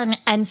done.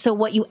 And so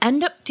what you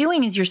end up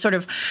doing is you're sort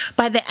of,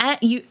 by the end,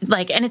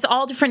 and it's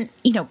all different,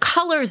 you know,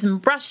 colors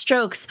and brush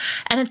strokes.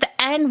 And at the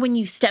end, when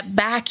you step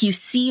back, you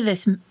see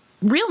this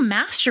real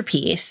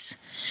masterpiece.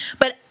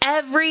 But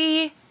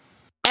every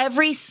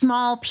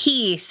small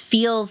piece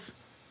feels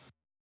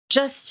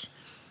just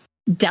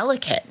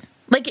delicate.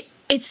 Like,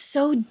 it's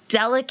so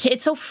delicate.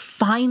 It's so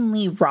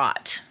finely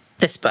wrought,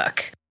 this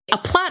book. A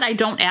plot I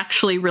don't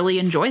actually really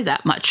enjoy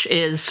that much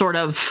is sort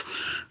of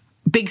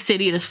big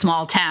city to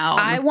small town.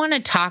 I want to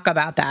talk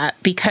about that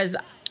because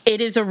it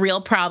is a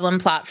real problem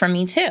plot for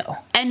me too.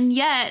 And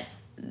yet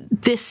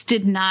this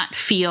did not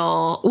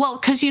feel, well,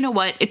 because you know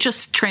what? It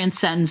just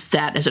transcends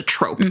that as a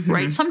trope,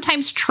 right?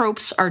 Sometimes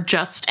tropes are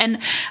just, and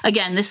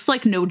again, this is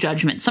like no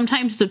judgment.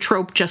 Sometimes the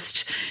trope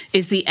just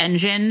is the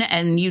engine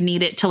and you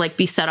need it to like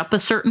be set up a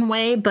certain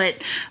way. But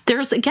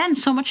there's, again,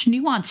 so much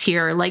nuance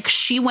here. Like,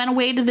 she went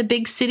away to the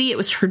big city. It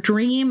was her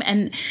dream.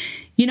 And,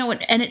 you know,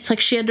 and it's like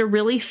she had to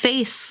really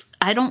face,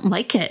 I don't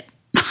like it.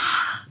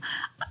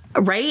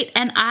 Right?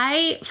 And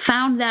I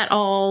found that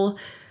all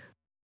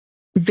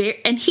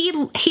and he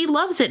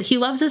loves it. He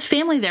loves his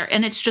family there,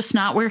 and it's just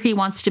not where he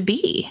wants to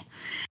be.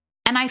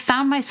 And I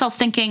found myself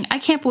thinking, I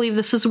can't believe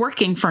this is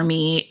working for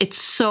me. It's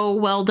so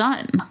well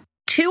done.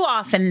 Too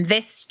often,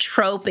 this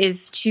trope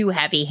is too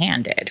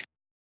heavy-handed.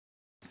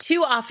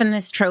 Too often,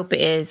 this trope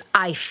is,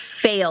 I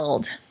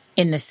failed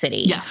in the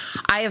city. Yes.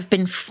 I have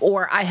been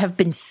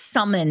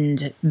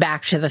summoned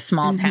back to the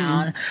small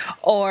town,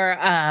 or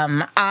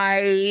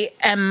I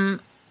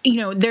am, you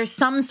know, there's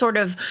some sort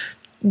of,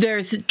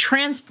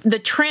 the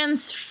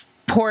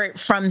transport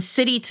from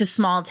city to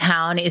small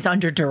town is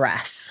under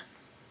duress.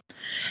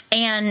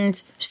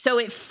 And so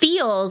it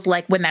feels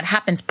like when that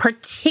happens,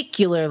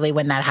 particularly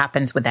when that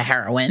happens with the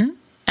heroine,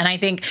 and I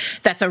think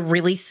that's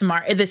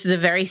this is a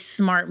very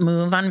smart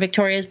move on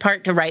Victoria's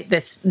part to write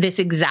this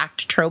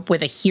exact trope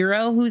with a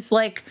hero who's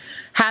like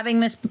having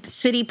this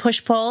city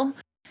push-pull.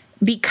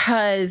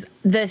 Because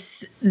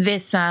this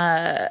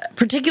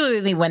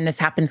particularly when this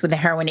happens with the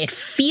heroine, it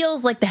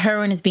feels like the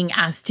heroine is being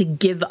asked to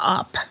give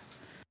up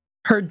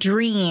her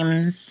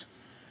dreams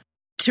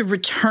to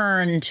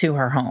return to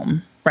her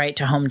home, right,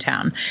 to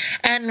hometown.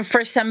 And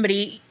for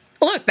somebody,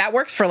 look, that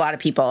works for a lot of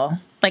people.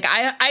 Like,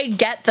 I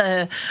get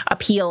the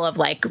appeal of,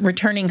 like,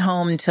 returning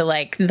home to,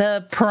 like,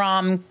 the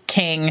prom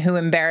king who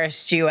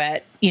embarrassed you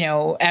at,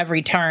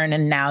 every turn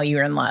and now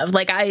you're in love.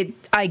 Like,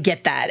 I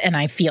get that and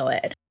I feel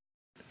it.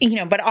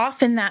 But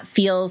often that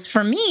feels,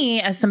 for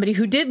me, as somebody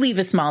who did leave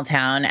a small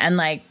town and,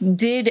 like,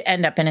 did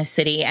end up in a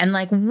city and,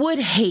 like, would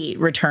hate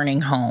returning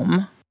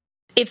home,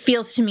 it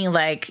feels to me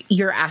like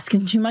you're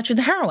asking too much of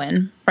the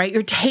heroine, right?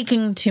 You're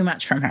taking too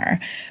much from her.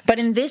 But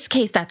in this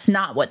case, that's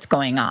not what's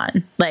going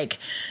on. Like,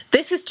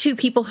 this is two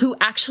people who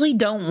actually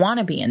don't want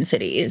to be in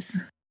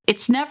cities.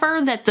 It's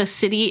never that the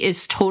city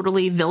is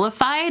totally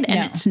vilified, and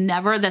it's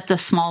never that the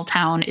small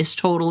town is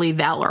totally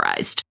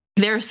valorized.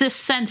 There's this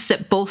sense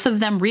that both of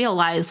them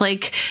realize,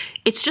 like,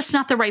 it's just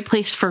not the right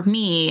place for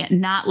me,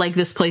 not like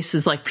this place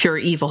is like pure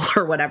evil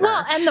or whatever.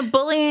 Well, and the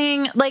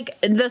bullying, like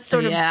the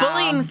sort of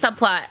bullying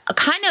subplot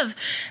kind of,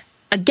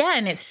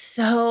 again, it's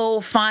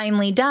so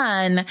finely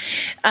done.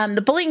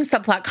 The bullying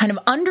subplot kind of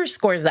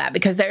underscores that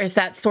because there's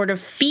that sort of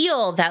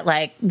feel that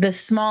like the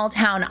small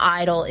town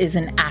idol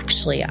isn't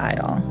actually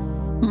idol.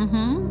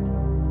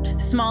 Mm-hmm.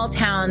 Small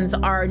towns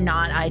are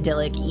not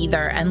idyllic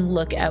either. And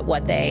look at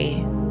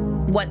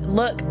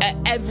look at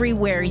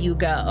everywhere you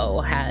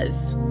go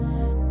has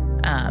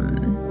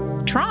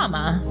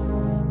trauma.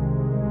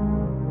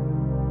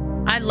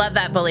 I love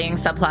that bullying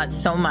subplot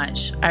so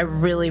much. I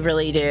really,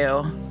 really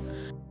do.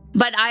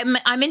 But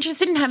I'm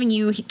interested in having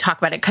you talk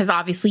about it because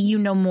obviously you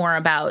know more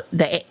about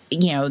the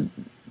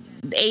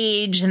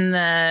age and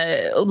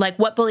the like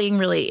what bullying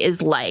really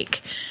is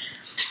like.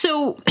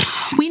 So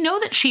we know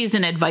that she's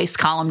an advice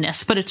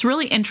columnist, but it's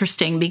really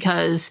interesting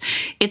because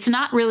it's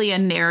not really a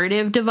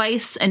narrative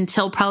device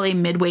until probably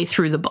midway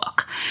through the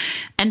book.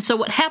 And so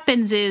what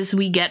happens is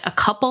we get a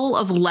couple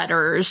of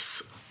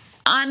letters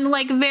on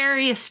like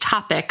various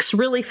topics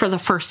really for the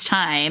first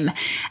time.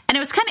 And it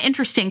was kind of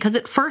interesting because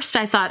at first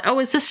I thought, oh,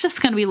 is this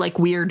just going to be like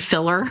weird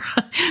filler?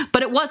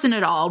 But it wasn't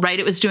at all, right?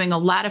 It was doing a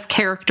lot of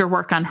character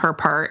work on her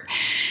part.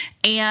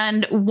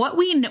 And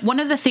one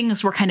of the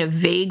things we're kind of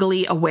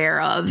vaguely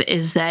aware of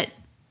is that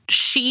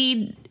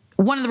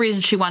one of the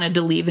reasons she wanted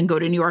to leave and go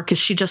to New York is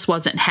she just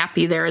wasn't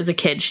happy there as a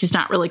kid. She's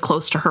not really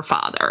close to her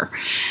father.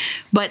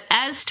 But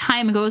as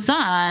time goes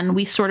on,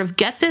 we sort of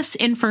get this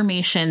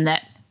information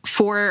that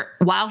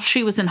while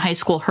she was in high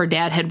school, her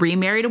dad had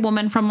remarried a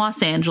woman from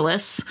Los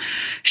Angeles.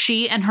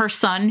 She and her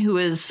son, who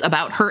is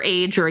about her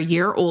age or a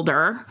year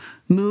older,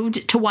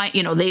 moved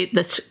to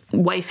this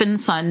wife and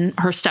son,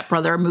 her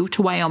stepbrother, moved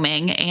to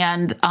Wyoming,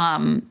 and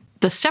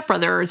the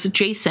stepbrother's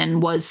Jason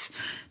was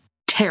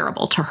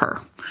terrible to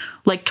her.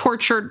 Like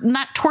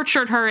not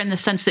tortured her in the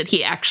sense that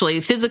he actually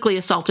physically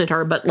assaulted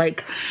her, but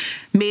like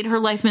made her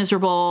life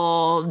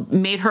miserable,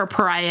 made her a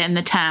pariah in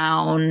the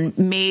town,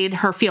 made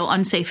her feel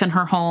unsafe in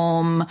her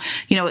home.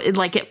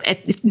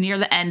 Near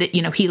the end,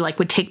 he like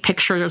would take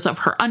pictures of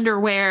her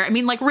underwear. I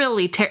mean, like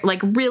really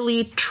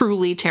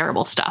truly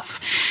terrible stuff.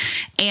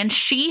 And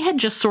she had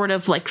just sort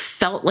of like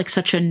felt like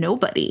such a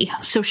nobody.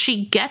 So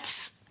she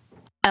gets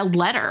a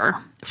letter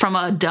from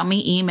a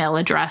dummy email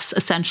address,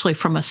 essentially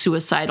from a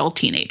suicidal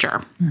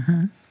teenager.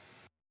 Mm-hmm.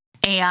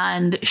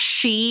 And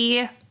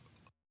she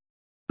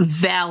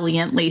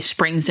valiantly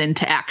springs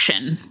into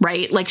action,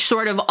 right? Like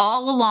sort of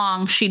all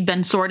along she'd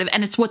been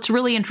and what's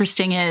really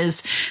interesting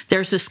is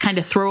there's this kind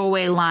of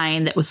throwaway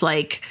line that was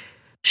like,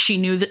 she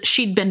knew that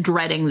she'd been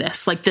dreading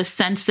this, like this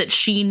sense that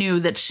she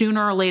knew that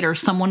sooner or later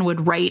someone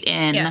would write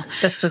in. Yeah,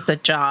 this was the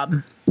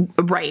job.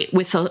 Right.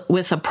 With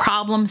a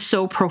problem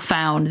so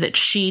profound that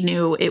she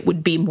knew it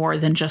would be more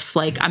than just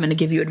like, I'm going to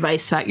give you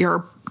advice about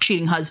your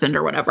cheating husband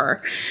or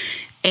whatever.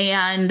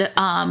 And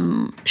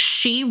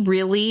she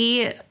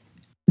really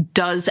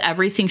does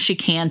everything she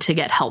can to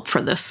get help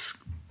for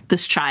this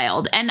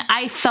child. And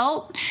I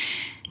felt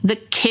the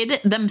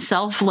kid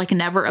themselves like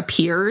never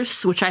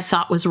appears, which I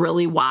thought was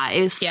really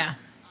wise. Yeah.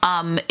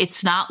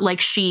 It's not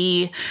like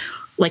she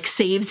like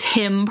saves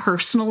him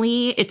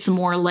personally. It's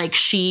more like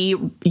she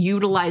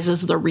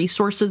utilizes the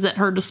resources at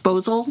her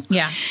disposal.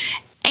 Yeah.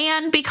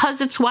 And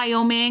because it's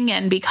Wyoming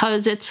and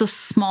because it's a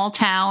small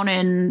town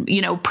and,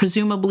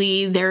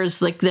 presumably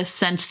there's like this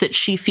sense that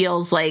she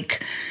feels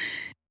like,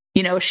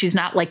 she's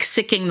not like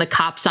sicking the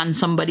cops on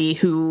somebody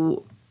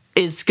who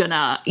is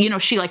gonna,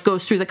 she like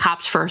goes through the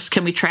cops first.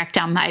 Can we track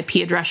down the IP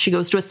address? She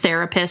goes to a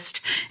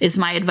therapist. Is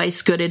my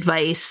advice good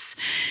advice?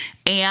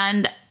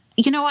 And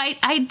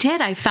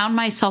I found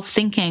myself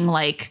thinking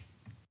like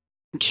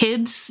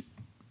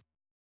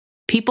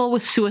people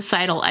with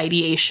suicidal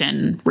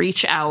ideation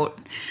reach out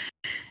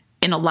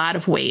in a lot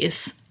of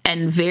ways.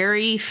 and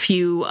very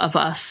few of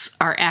us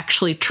are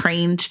actually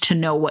trained to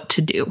know what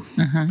to do.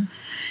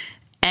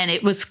 And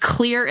it was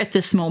clear at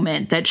this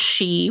moment that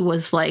she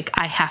was like,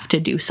 I have to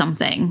do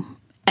something.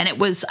 And it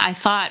was, I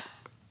thought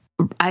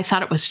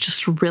it was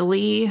just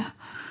really,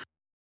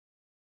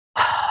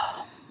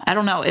 I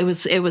don't know. I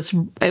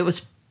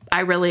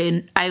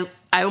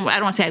don't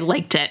want to say I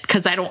liked it,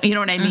 because I don't, you know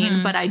what I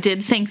mean? But I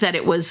did think that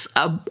it was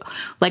a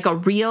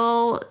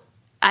real,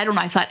 I don't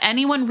know. I thought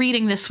anyone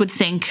reading this would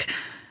think,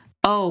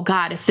 oh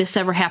God, if this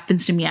ever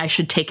happens to me, I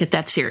should take it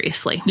that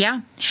seriously.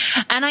 Yeah.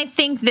 And I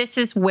think this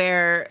is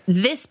where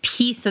this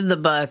piece of the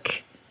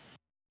book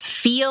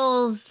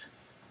feels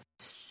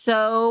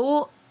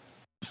so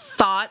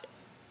thoughtful.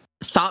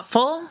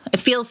 It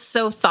feels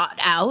so thought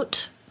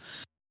out.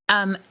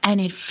 And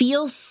it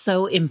feels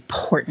so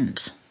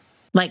important.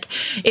 Like,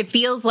 it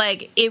feels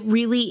like it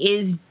really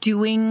is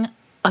doing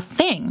a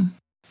thing.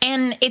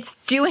 And it's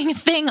doing a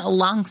thing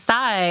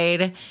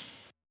alongside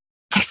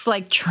this,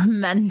 like,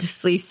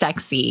 tremendously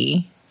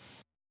sexy,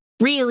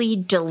 really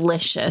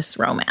delicious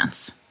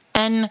romance.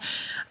 And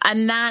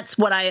that's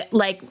what I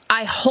like.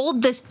 I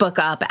hold this book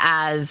up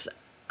as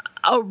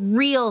a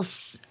real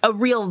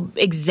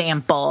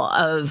example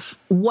of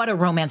what a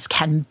romance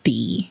can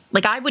be.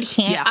 Like, I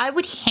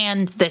would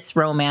hand this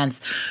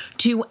romance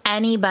to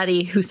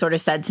anybody who sort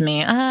of said to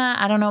me,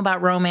 I don't know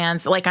about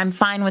romance. Like, I'm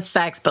fine with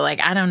sex, but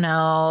like, I don't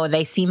know.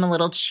 They seem a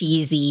little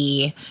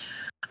cheesy.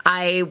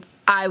 I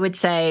would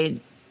say,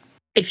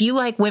 if you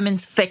like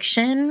women's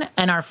fiction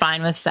and are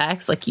fine with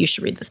sex, like, you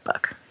should read this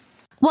book.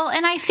 Well,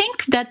 and I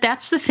think that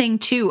that's the thing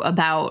too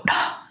about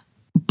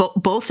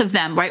both of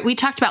them, right? We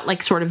talked about,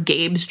 like, sort of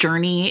Gabe's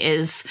journey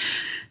is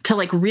to,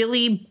 like,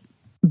 really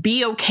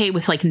be okay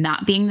with, like,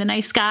 not being the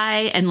nice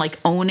guy and, like,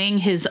 owning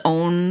his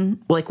own,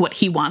 like, what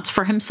he wants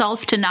for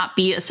himself, to not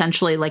be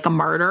essentially like a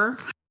martyr.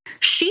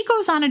 She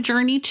goes on a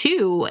journey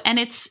too. And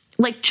it's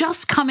like,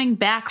 just coming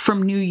back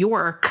from New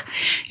York,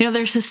 you know,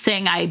 there's this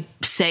thing I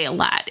say a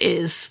lot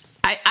is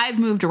I've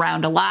moved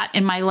around a lot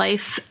in my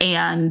life.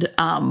 And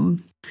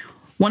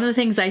one of the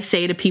things I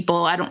say to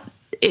people,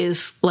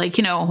 is like,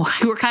 you know,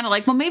 we're kind of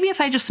like, well, maybe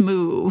if I just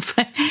move.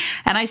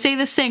 And I say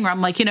this thing where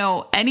I'm like, you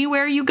know,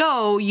 anywhere you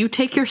go, you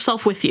take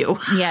yourself with you.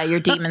 Yeah,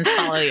 your demons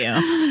follow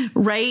you.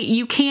 Right?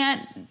 You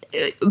can't,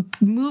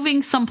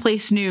 moving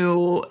someplace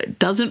new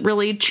doesn't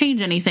really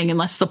change anything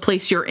unless the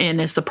place you're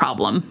in is the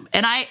problem.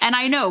 And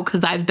I know,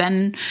 because I've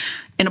been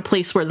in a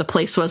place where the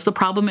place was the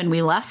problem and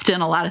we left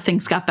and a lot of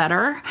things got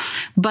better.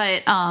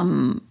 But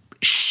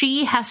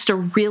she has to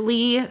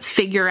really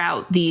figure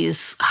out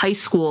these high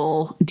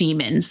school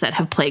demons that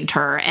have plagued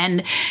her.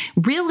 And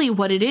really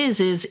what it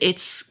is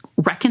it's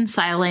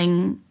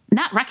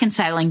not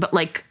reconciling, but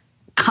like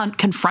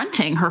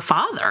confronting her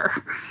father,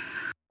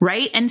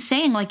 right? And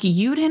saying, like,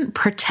 you didn't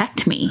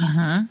protect me.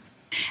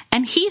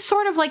 And he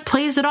sort of, like,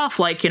 plays it off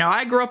like, you know,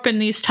 I grew up in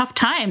these tough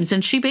times.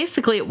 And she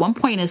basically at one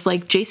point is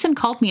like, Jason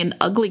called me an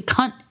ugly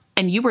cunt,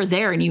 and you were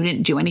there and you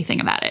didn't do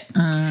anything about it.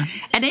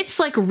 And it's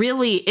like,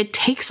 really, it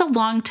takes a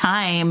long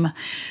time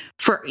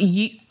for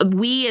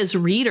we as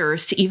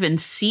readers to even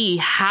see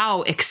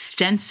how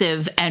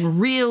extensive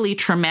and really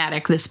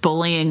traumatic this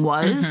bullying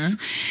was.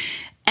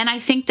 And I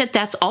think that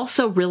that's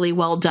also really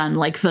well done.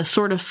 Like, the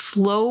sort of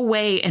slow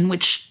way in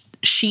which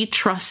she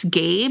trusts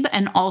Gabe,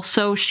 and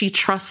also she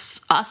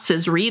trusts us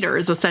as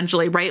readers,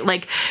 essentially, right?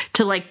 Like,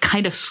 to, like,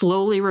 kind of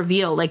slowly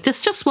reveal, like,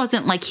 this just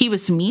wasn't like he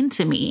was mean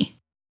to me.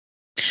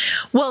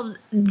 Well,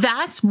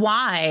 that's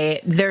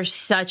why there's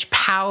such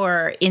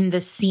power in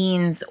the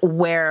scenes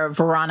where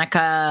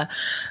Veronica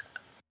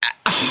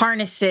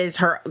harnesses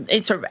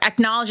sort of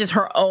acknowledges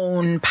her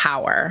own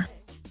power,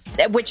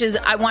 which is,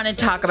 I want to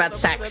talk about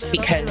sex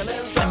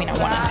because, I mean, I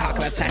want to talk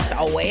about sex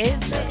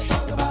always.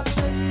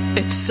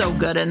 It's so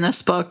good in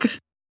this book.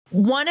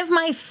 One of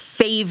my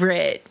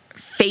favorite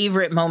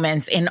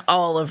moments in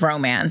all of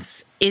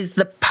romance is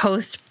the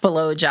post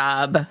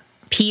blowjob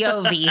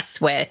POV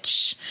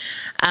switch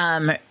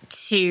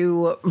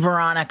to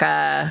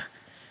Veronica,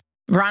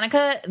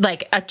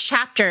 like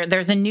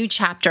there's a new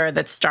chapter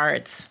that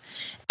starts,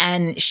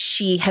 and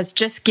she has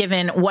just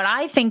given what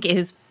I think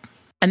is,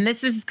 and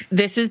this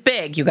is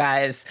big, you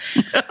guys.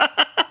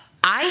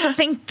 I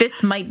think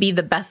this might be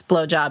the best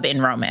blowjob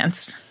in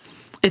romance.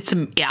 It's,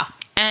 yeah.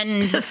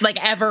 And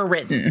like ever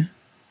written.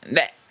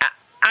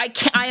 I'm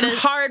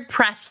hard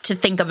pressed to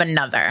think of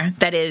another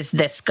that is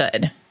this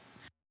good.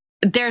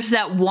 There's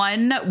that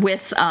one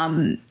with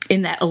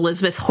in that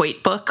Elizabeth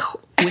Hoyt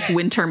book with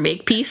Winter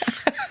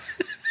Makepeace.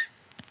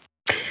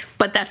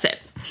 But that's it.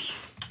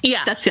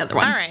 Yeah. That's the other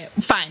one. All right.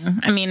 Fine.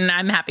 I mean,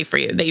 I'm happy for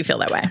you that you feel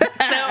that way. So,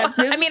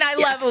 I mean, I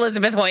love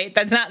Elizabeth Hoyt.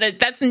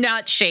 That's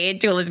not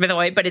shade to Elizabeth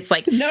Hoyt, but it's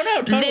like, no,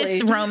 totally.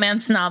 This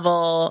romance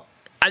novel,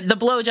 the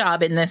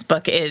blowjob in this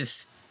book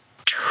is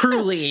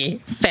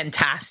truly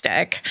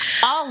fantastic.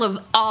 All of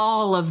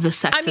the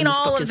sex. I mean, in this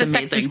all book of the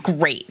amazing. sex is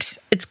great.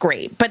 It's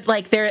great, but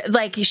like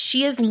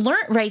she has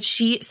learned, right?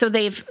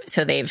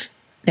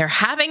 They're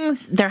having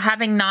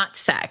not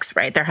sex,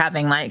 right? They're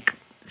having like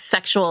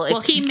sexual.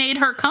 Well, he made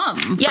her come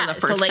for the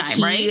first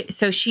time, right?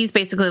 So she's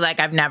basically like,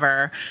 I've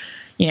never,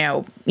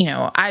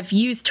 I've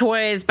used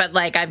toys, but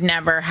like I've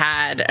never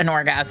had an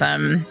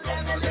orgasm.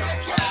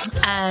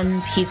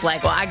 And he's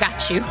like, well, I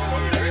got you.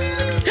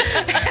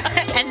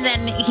 And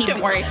then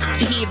don't worry.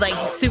 He like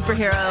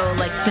superhero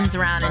like spins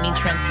around and he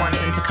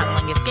transforms into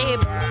Cunnilingus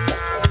Gabe.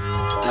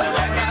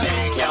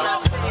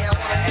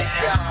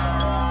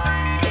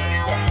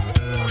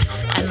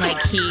 And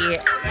like he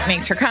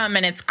makes her come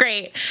and it's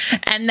great.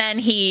 And then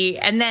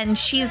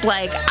she's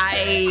like,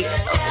 I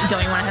don't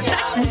even want to have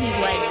sex. And he's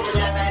like,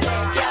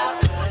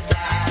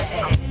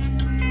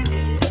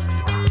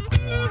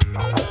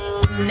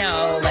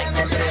 no, like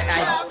this is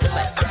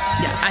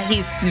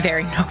he's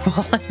very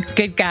noble and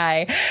good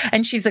guy.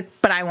 And she's like,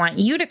 but I want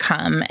you to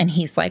come. And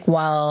he's like,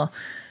 well,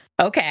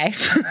 okay.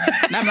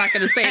 I'm not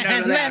going to say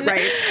no to that,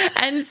 right?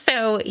 And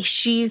so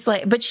she's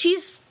like, but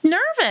she's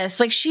nervous.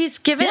 Like she's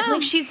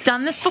like she's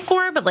done this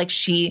before, but like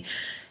she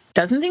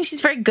doesn't think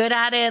she's very good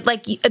at it.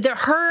 Like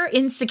her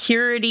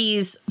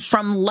insecurities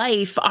from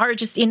life are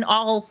just in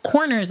all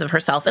corners of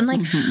herself. And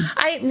like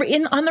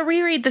on the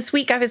reread this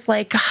week, I was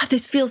like, God,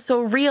 this feels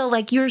so real.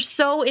 Like you're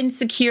so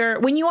insecure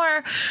when you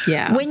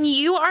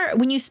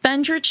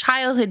spend your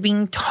childhood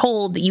being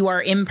told that you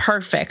are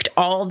imperfect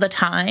all the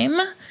time.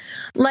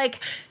 Like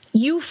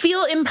you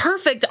feel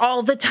imperfect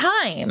all the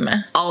time.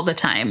 All the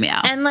time,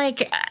 yeah. And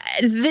like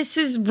this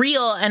is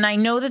real, and I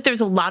know that there's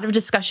a lot of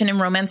discussion in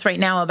romance right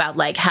now about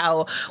like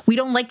how we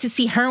don't like to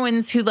see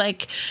heroines who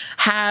like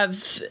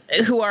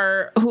who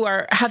are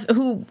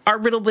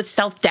riddled with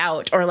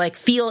self-doubt or like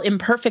feel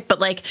imperfect,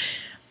 but like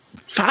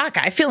fuck,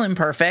 I feel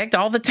imperfect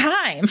all the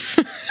time.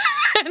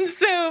 And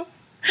so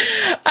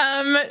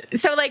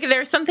like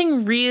there's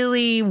something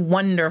really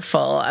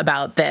wonderful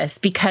about this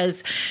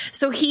because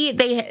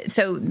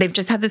they've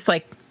just had this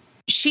like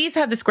she's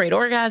had this great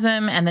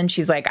orgasm and then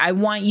she's like, I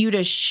want you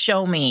to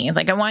show me,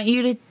 like I want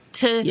you to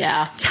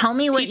tell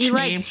me what you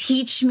like,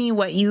 teach me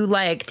what you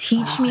like,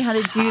 teach me how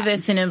to do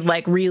this in a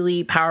like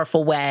really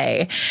powerful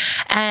way.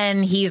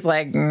 And he's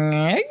like,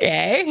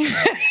 okay.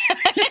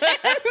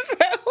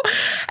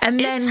 And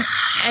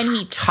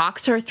he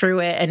talks her through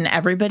it, and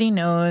everybody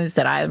knows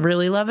that I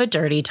really love a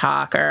dirty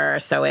talker,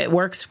 so it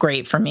works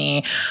great for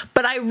me.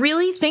 But I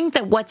really think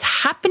that what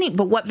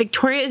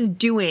Victoria is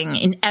doing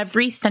in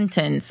every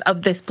sentence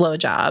of this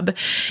blowjob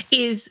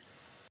is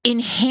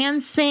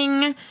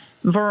enhancing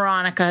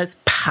Veronica's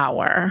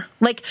power.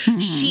 Like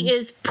she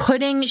is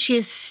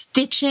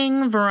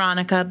stitching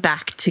Veronica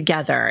back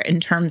together in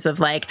terms of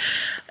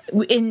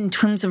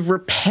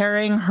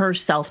repairing her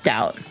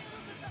self-doubt.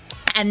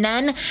 And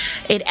then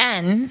it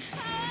ends,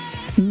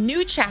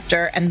 new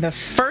chapter, and the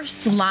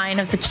first line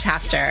of the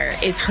chapter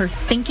is her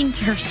thinking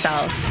to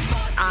herself,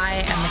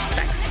 I am a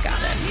sex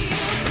goddess.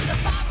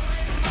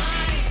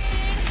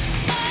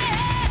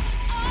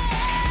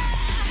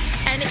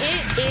 And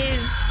it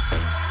is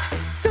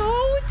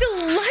so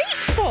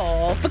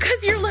delightful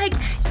because you're like,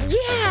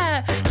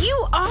 yeah,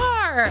 you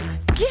are.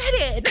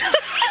 Get it.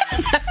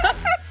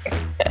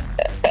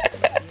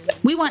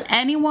 We want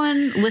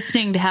anyone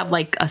listening to have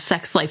like a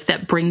sex life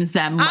that brings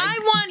them like I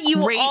want you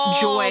great all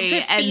joy to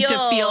and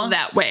to feel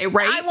that way,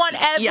 right? I want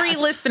every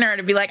listener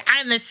to be like,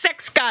 I'm the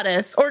sex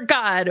goddess or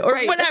God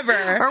or whatever.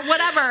 Or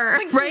whatever,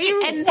 like, right?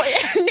 And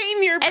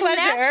name your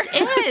pleasure.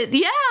 That's it.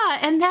 Yeah,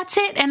 and that's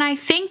it. And I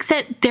think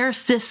that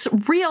there's this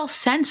real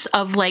sense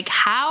of like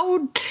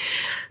how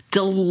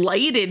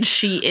delighted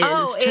she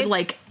is to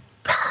like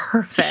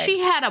perfect. She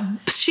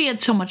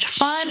had so much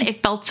fun.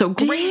 It felt so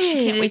great.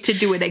 She can't wait to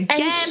do it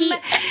again.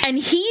 And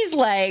he's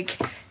like,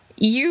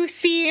 you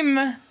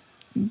seem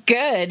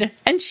good.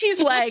 And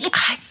she's like,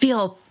 I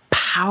feel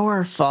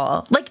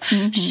powerful. Like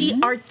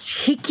she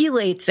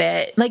articulates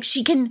it. Like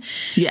she can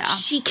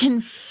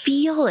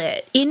feel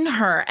it in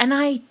her. And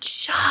I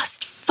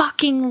just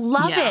fucking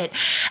love it.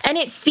 And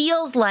it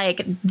feels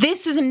like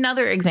this is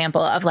another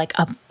example of like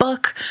a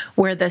book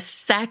where the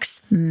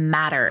sex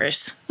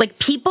matters. Like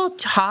people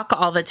talk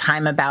all the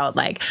time about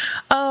like,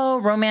 oh,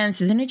 romance,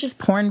 isn't it just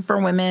porn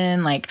for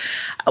women? Like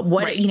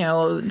what,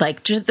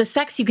 like just the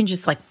sex, you can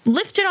just like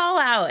lift it all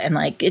out. And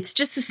like, it's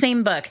just the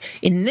same book.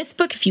 In this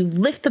book, if you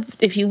lifted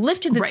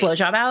this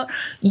blowjob out,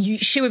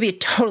 she would be a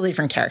totally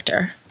different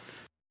character.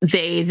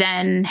 They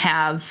then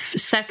have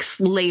sex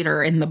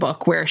later in the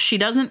book where she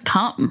doesn't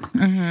come.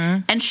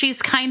 And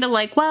she's kind of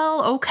like,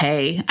 well,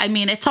 okay. I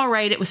mean, it's all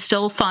right. It was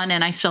still fun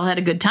and I still had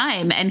a good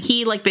time. And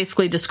he like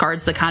basically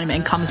discards the condom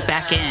and comes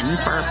back in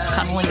for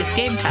Cunnilingus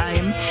Game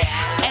time.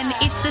 And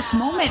it's this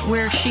moment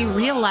where she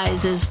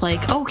realizes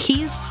like, oh,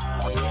 he's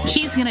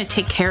going to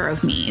take care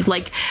of me.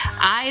 Like,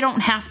 I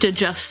don't have to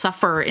just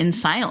suffer in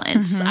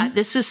silence.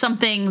 This is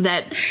something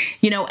that,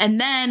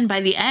 and then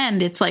by the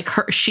end, it's like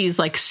she's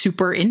like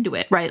super into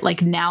it, right?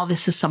 Like now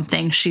this is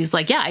something she's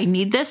like, yeah, I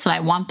need this and I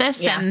want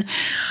this. Yeah. And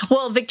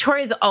well,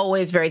 Victoria's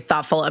always very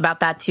thoughtful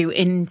about that too.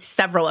 In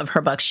several of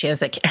her books, she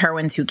has like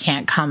heroines who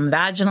can't come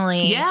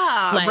vaginally.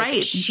 Yeah, like,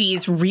 right.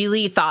 She's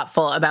really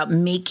thoughtful about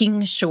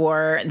making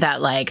sure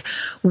that like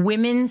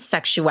women's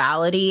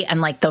sexuality and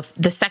like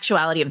the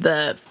sexuality of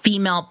the female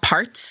female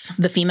parts,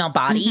 the female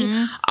body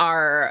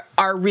are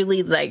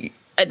really like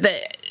the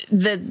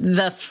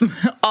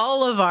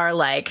all of our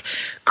like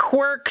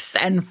quirks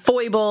and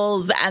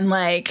foibles and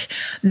like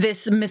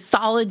this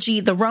mythology,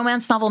 the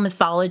romance novel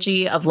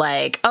mythology of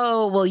like,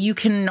 oh, well, you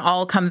can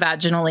all come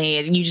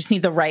vaginally, you just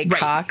need the right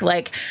cock.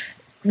 Like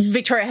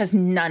Victoria has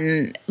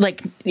none,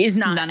 like is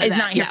not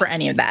here for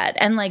any of that.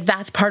 And like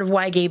that's part of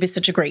why Gabe is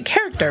such a great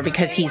character,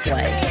 because he's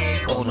like,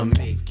 gonna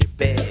make it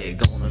big,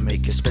 gonna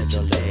make it spread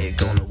your leg,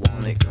 gonna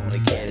want it, gonna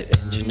get it,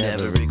 and you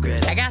never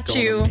regret it. I got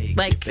you.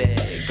 Like,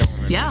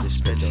 yeah.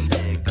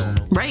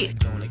 Right.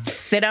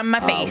 Sit on my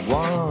face.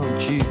 I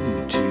want you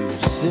to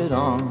sit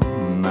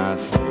on my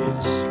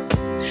face.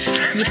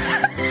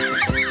 Yeah.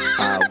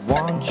 I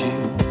want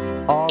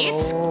you all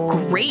It's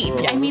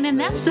great. I mean, and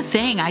that's the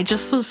thing. I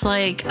just was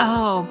like,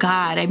 oh,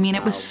 God. I mean,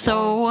 it was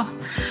so...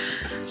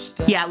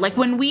 Yeah, like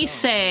when we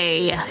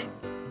say...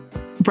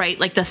 Right,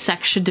 like the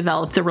sex should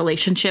develop the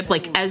relationship.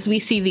 Like as we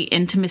see the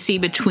intimacy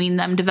between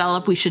them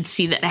develop, we should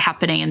see that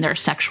happening in their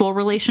sexual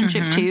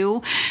relationship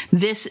too.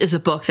 This is a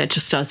book that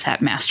just does that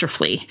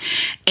masterfully.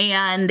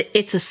 And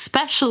it's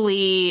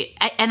especially,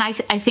 and I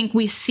think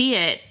we see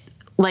it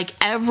like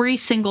every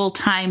single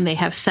time they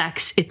have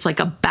sex, it's like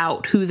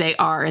about who they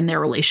are in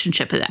their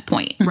relationship at that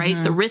point,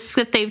 right? The risks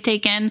that they've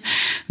taken,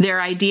 their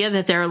idea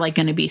that they're like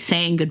going to be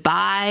saying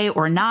goodbye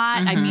or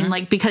not. I mean,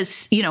 like,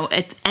 because, you know,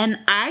 and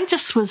I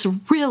just was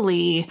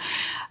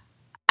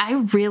I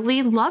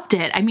really loved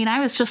it. I mean, I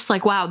was just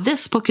like, wow,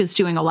 this book is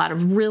doing a lot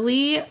of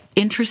really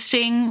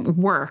interesting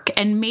work.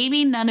 And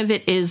maybe none of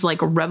it is like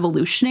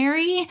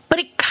revolutionary, But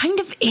it kind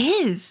of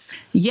is.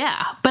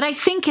 yeah. But I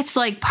think it's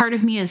like part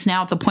of me is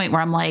now at the point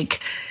where I'm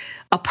like,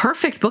 a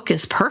perfect book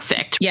is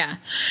perfect. Yeah.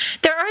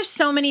 There are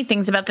so many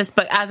things about this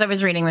book. As I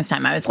was reading this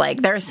time, I was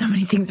like, there are so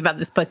many things about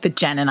this book that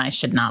Jen and I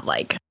should not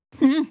like.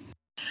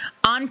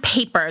 On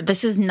paper,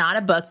 this is not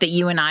a book that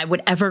you and I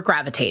would ever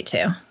gravitate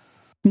to.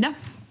 No.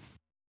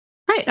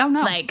 Right. Oh,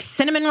 no. Like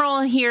cinnamon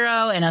roll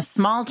hero in a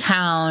small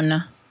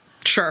town.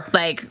 Sure.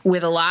 Like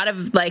with a lot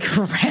of like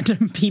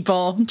random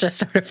people just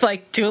sort of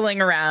like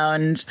tooling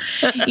around,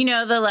 you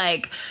know, the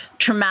like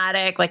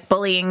traumatic, like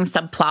bullying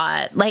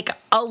subplot. Like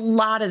a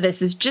lot of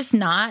this is just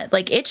not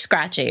like itch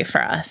scratchy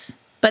for us.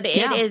 But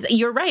it is,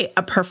 you're right.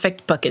 A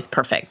perfect book is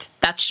perfect.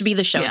 That should be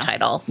the show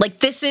title.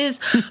 Like this is,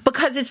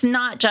 because it's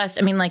not just,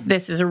 I mean, like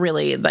this is a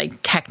really like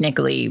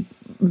technically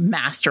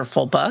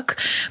masterful book,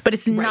 but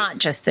it's not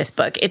just this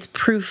book. It's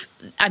proof.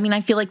 I mean, I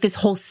feel like this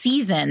whole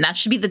season, that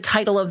should be the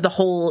title of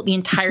the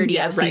entirety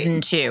of season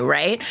 2,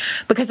 right?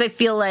 Because I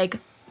feel like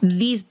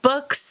these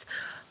books,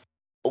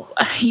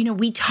 you know,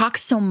 we talk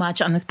so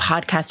much on this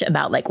podcast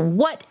about like,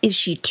 what is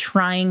she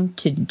trying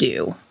to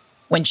do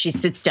when she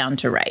sits down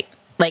to write?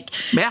 Like,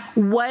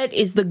 what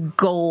is the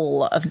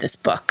goal of this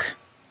book?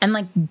 And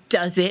like,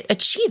 does it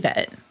achieve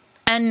it?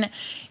 And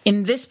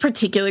in this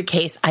particular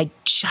case, I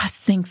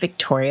just think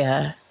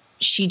Victoria,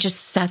 she just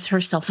sets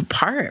herself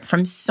apart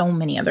from so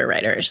many other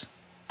writers.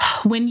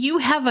 When you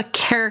have a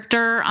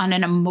character on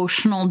an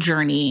emotional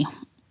journey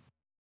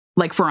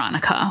like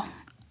Veronica,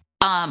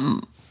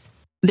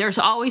 there's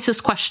always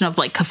this question of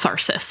like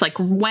catharsis. Like,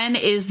 when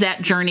is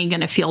that journey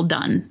going to feel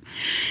done?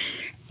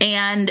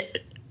 And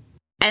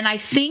I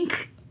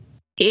think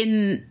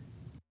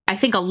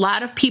a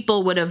lot of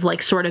people would have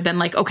like sort of been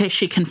like, okay,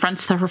 she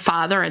confronts her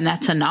father and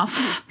that's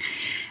enough.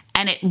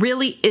 And it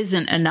really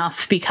isn't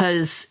enough,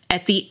 because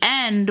at the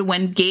end,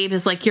 when Gabe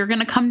is like, you're going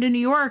to come to New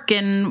York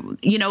and,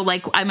 you know,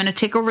 like, I'm going to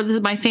take over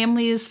my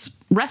family's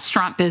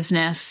restaurant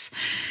business.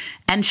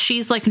 And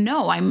she's like,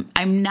 no,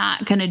 I'm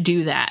not going to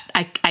do that.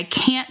 I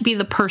can't be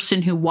the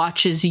person who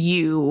watches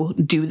you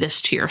do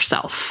this to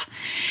yourself.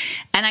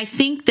 And I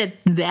think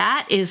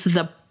that is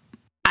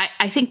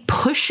I think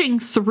pushing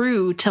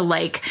through to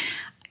like,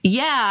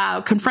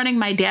 yeah, confronting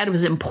my dad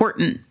was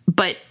important,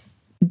 but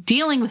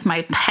dealing with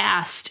my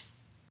past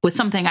was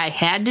something I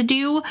had to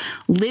do.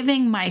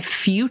 Living my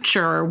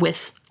future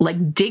with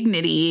like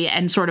dignity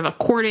and sort of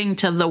according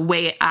to the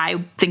way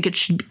I think it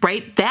should be,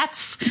 right?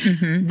 That's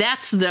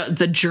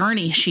the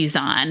journey she's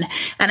on.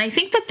 And I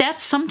think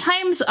that's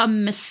sometimes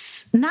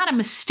not a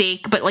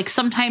mistake, but like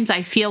sometimes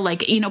I feel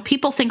like, you know,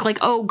 people think like,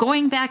 oh,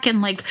 going back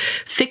and like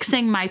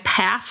fixing my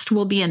past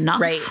will be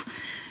enough. Right.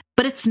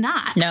 But it's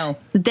not. No.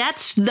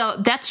 That's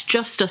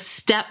just a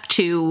step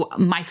to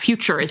my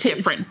future is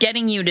different. It's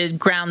getting you to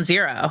ground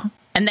zero.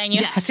 And then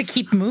you have to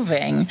keep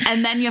moving.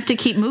 And then you have to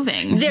keep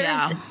moving.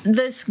 There's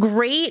this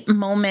great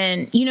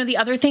moment. You know, the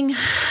other thing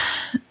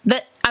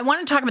that I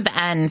want to talk about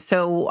the end.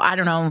 So I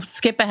don't know,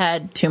 skip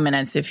ahead 2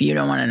 minutes if you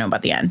don't want to know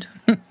about the end.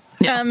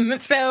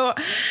 So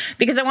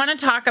because I want to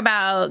talk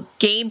about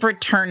Gabe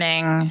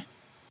returning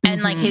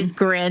and like his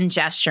grand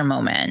gesture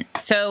moment.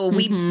 So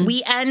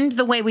we end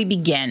the way we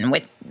begin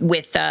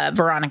with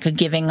Veronica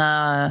giving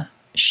a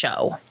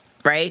show.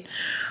 Right?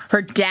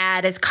 Her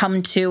dad has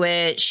come to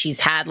it. She's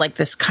had like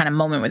this kind of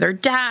moment with her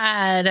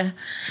dad.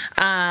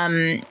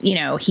 You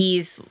know,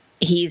 he's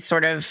he's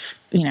sort of,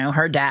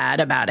 her dad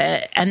about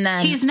it. And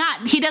then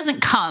he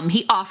doesn't come.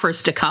 He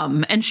offers to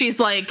come. And she's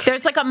like,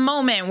 there's like a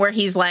moment where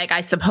he's like,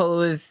 I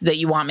suppose that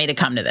you want me to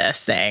come to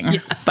this thing,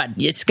 yes. but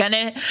it's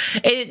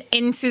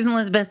in Susan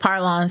Elizabeth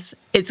parlance,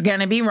 it's going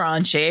to be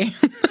raunchy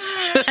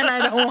and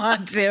I don't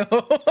want to.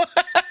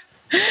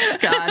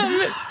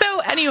 God. So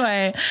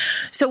anyway,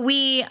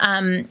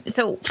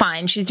 so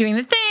fine, she's doing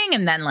the thing,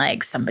 and then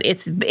like somebody,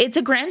 it's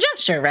a grand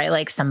gesture, right?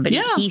 Like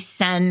somebody, he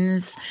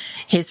sends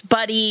his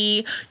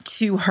buddy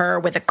to her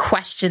with a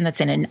question that's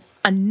in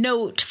a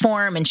note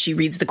form, and she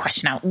reads the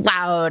question out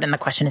loud, and the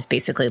question is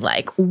basically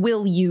like,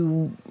 will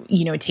you,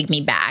 take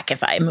me back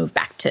if I move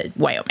back to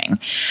Wyoming?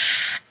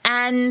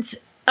 And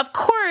of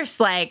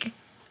course, like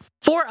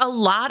for a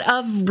lot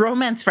of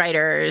romance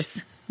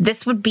writers,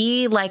 this would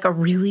be like a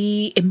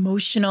really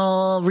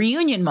emotional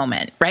reunion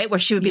moment, right? Where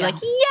she would be like,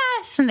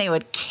 yes, and they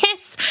would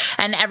kiss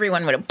and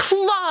everyone would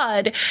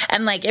applaud.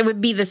 And like, it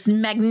would be this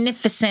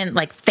magnificent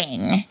like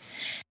thing.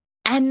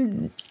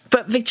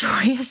 But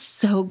Victoria's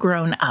so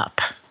grown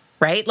up,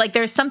 right? Like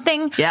there's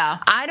something,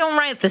 I don't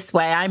write this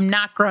way. I'm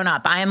not grown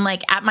up. I'm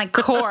like, at my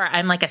core,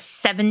 I'm like a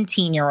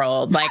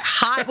 17-year-old, like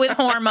hot with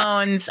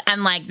hormones.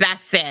 And like,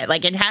 that's it.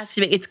 Like it has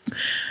to be,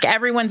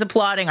 everyone's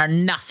applauding or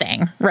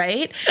nothing,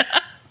 right?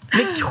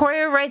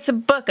 Victoria writes a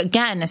book,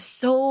 again,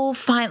 so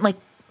finely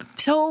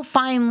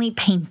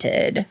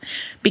painted,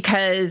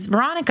 because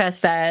Veronica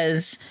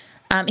says,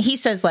 he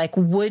says, like,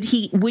 would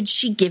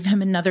she give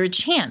him another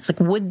chance?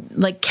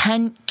 Like,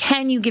 can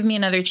you give me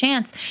another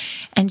chance?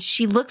 And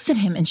she looks at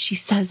him and she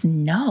says,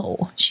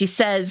 no. She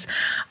says,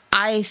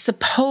 I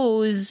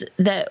suppose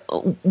that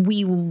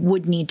we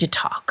would need to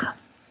talk.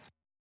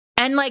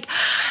 And like,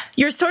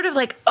 you're sort of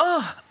like,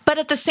 oh, but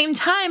at the same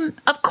time,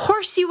 of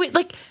course you would,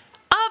 like,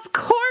 of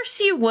course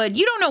you would.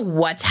 You don't know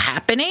what's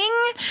happening.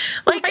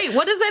 Like, right,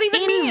 what does that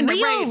even mean? In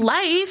real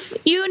life,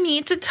 you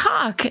need to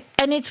talk.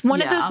 And it's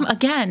one of those,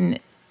 again,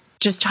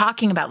 just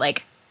talking about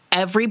like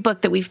every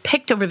book that we've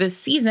picked over this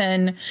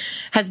season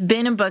has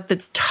been a book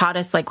that's taught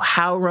us like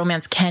how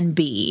romance can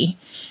be.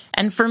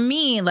 And for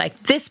me,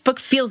 like this book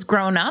feels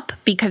grown up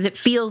because it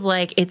feels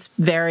like it's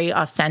very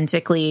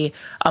authentically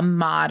a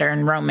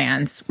modern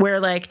romance where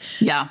like,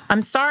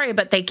 I'm sorry,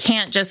 but they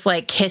can't just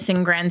like kiss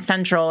in Grand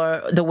Central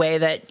or the way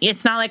that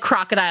it's not like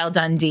Crocodile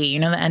Dundee, you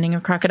know, the ending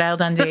of Crocodile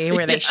Dundee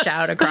where they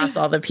shout across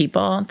all the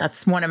people.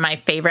 That's one of my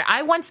favorite.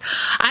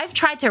 I've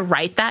tried to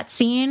write that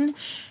scene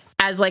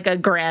as like a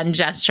grand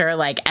gesture,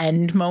 like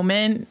end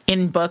moment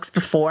in books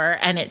before.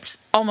 And it's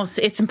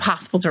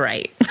impossible to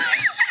write.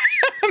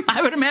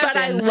 I would imagine. But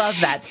I love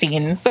that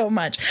scene so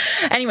much.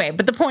 Anyway,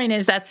 but the point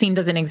is that scene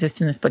doesn't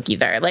exist in this book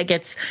either. Like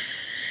it's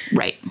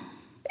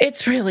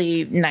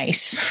really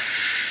nice.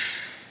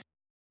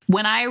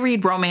 When I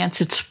read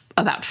romance, it's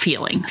about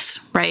feelings,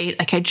 right?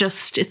 Like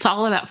it's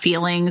all about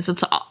feelings.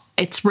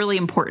 It's really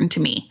important to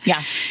me.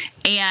 Yeah.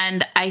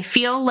 And I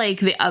feel like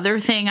the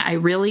other thing I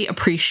really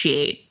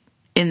appreciate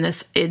in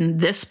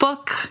this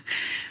book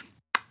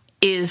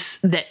is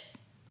that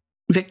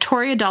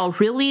Victoria Dahl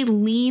really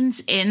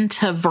leans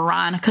into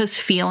Veronica's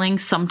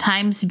feelings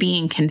sometimes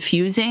being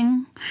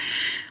confusing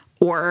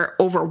or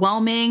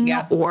overwhelming,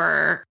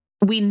 or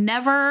we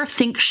never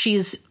think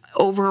she's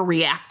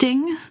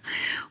overreacting.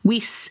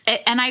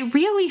 And I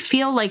really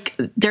feel like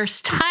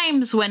there's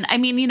times when, I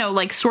mean, you know,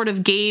 like sort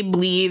of Gabe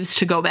leaves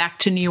to go back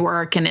to New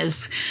York and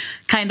is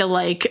kind of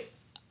like,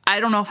 I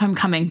don't know if I'm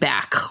coming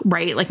back,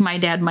 right? Like my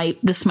dad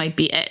this might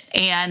be it.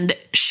 And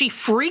she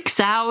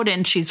freaks out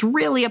and she's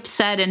really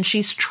upset and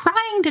she's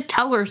trying to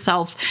tell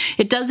herself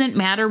it doesn't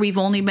matter. We've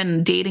only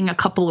been dating a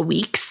couple of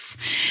weeks.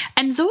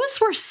 And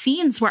those were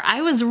scenes where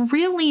I was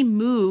really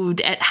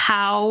moved at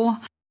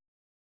how,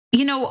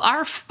 you know,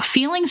 our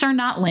feelings are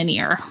not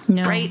linear,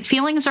 right?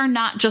 Feelings are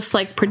not just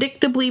like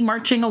predictably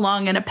marching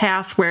along in a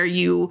path where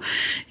you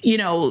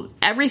know,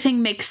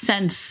 everything makes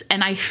sense.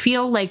 And I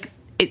feel like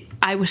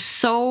I was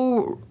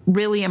so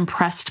really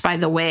impressed by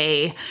the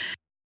way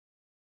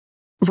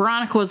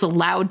Veronica was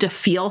allowed to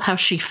feel how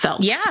she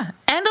felt. Yeah,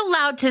 and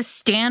allowed to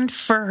stand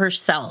for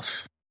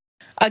herself.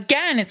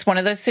 Again, it's one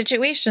of those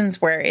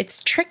situations where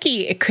it's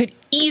tricky. It could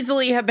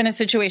easily have been a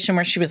situation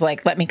where she was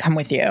like, let me come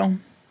with you.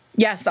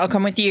 Yes, I'll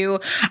come with you.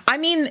 I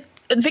mean,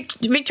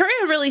 Victoria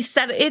really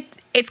set it.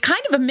 It's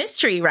kind of a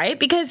mystery, right?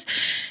 Because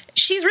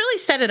she's really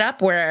set it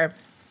up where,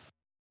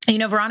 you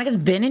know, Veronica's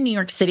been in New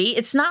York City.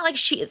 It's not like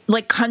she,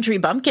 like Country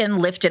Bumpkin,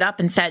 lifted up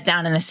and sat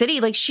down in the city.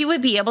 Like she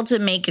would be able to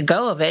make a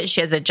go of it.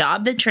 She has a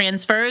job that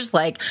transfers.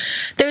 Like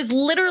there's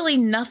literally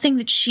nothing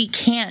that she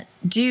can't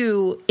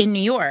do in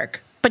New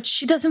York, but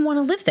she doesn't want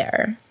to live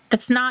there.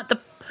 That's not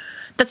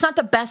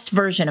the best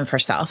version of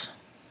herself.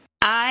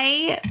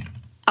 I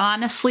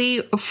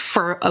honestly,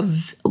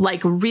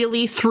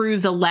 really through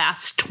the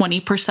last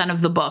 20%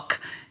 of the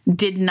book,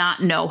 did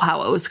not know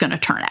how it was going to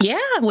turn out. Yeah,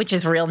 which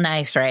is real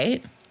nice,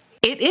 right?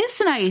 It is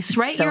nice,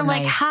 right? So You're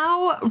like, nice.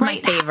 how, it's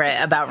right? My favorite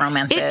about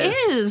romances. It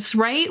is,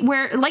 right?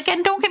 Where, like,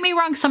 and don't get me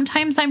wrong,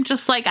 sometimes I'm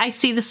just like, I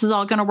see this is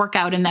all going to work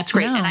out and that's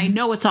great. No. And I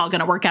know it's all going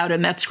to work out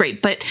and that's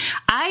great. But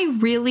I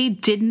really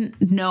didn't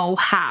know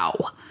how.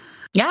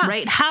 Yeah.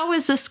 Right? How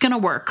is this going to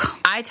work?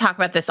 I talk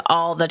about this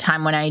all the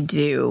time when I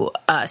do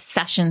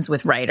sessions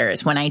with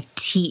writers, when I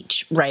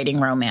teach writing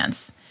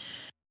romance.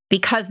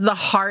 Because the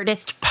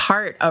hardest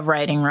part of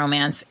writing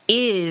romance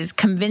is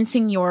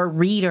convincing your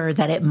reader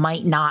that it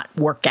might not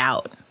work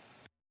out.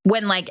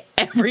 When, like,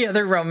 every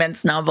other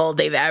romance novel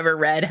they've ever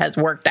read has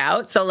worked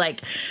out. So,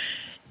 like,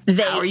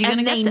 they know,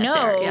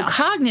 yeah.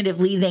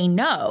 Cognitively, they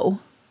know.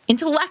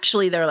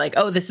 Intellectually, they're like,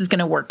 oh, this is going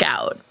to work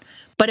out.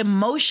 But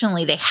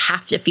emotionally, they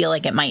have to feel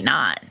like it might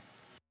not.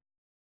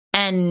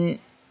 And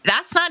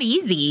that's not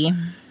easy.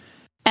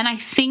 And I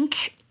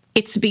think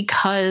it's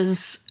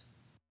because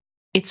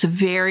it's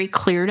very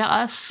clear to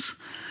us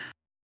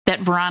that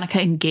Veronica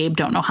and Gabe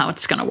don't know how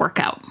it's going to work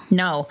out.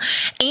 No.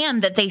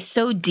 And that they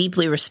so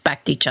deeply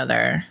respect each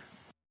other.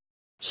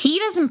 He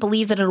doesn't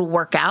believe that it'll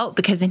work out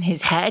because in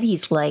his head,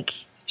 he's like,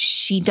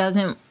 she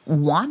doesn't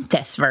want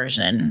this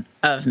version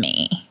of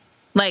me.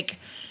 Like,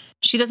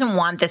 she doesn't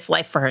want this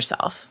life for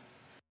herself.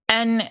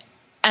 And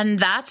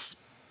that's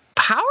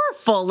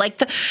powerful. Like,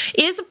 it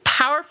is a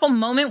powerful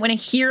moment when a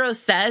hero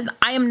says,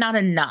 I am not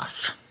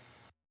enough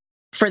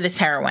for this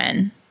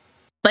heroine.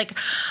 Like,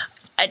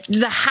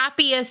 the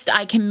happiest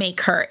I can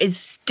make her is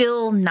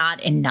still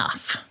not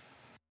enough.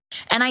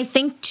 And I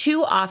think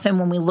too often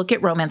when we look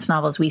at romance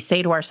novels, we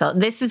say to ourselves,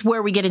 this is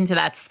where we get into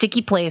that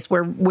sticky place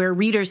where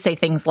readers say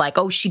things like,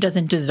 oh, she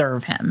doesn't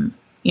deserve him.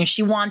 You know,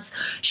 she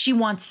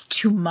wants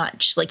too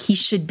much. Like, he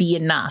should be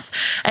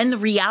enough. And the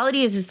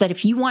reality is that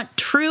if you want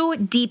true,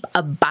 deep,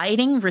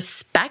 abiding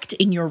respect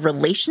in your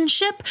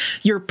relationship,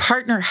 your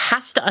partner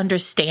has to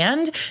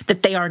understand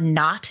that they are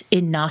not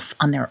enough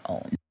on their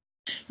own.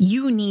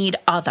 You need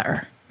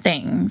other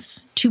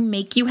things to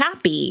make you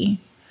happy.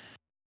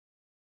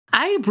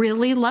 I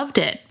really loved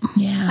it.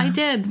 Yeah. I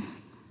did.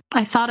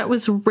 I thought it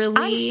was really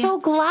I'm so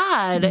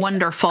glad.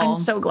 Wonderful.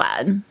 I'm so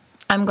glad.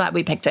 I'm glad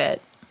we picked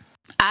it.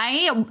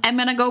 I am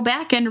going to go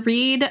back and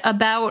read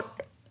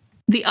about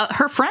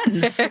her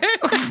friends.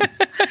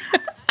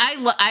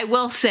 I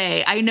will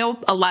say, I know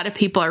a lot of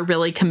people are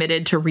really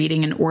committed to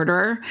reading in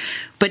order,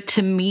 but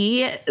to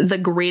me, the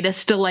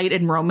greatest delight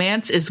in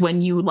romance is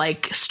when you,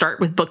 like, start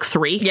with book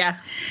 3. Yeah.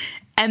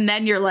 And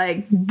then you're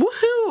like,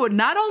 woohoo,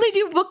 not only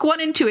do book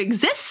 1 and 2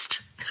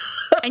 exist.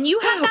 And you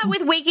have that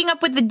with Waking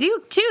Up with the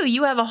Duke, too.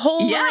 You have a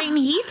whole Lorraine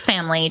Heath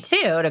family,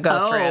 too, to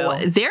go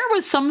through. There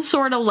was some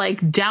sort of, like,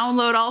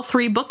 download all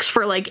 3 books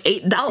for, like,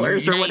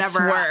 $8 or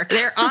whatever. Work.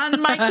 They're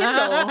on my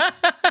Kindle.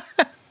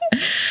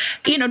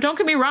 You know, don't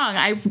get me wrong.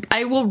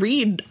 I will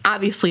read,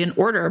 obviously, in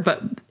order,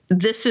 but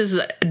this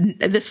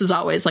is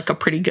always, like, a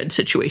pretty good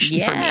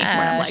situation for me. Where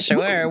I'm like,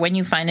 sure. When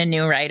you find a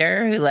new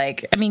writer who,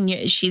 like, I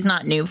mean, she's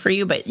not new for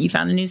you, but you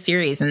found a new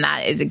series, and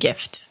that is a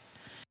gift.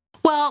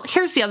 Well,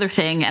 here's the other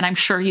thing, and I'm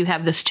sure you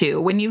have this too.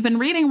 When you've been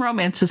reading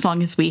romance as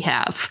long as we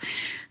have,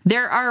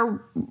 there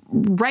are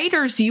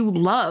writers you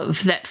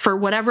love that, for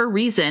whatever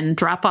reason,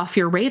 drop off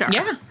your radar.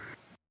 Yeah.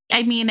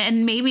 I mean,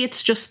 and maybe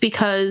it's just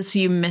because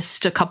you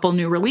missed a couple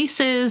new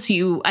releases.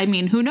 Who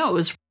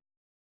knows?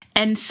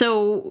 And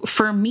so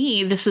for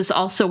me, this is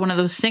also one of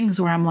those things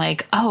where I'm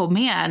like, oh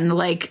man,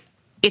 like,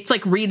 it's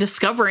like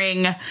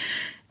rediscovering.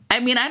 I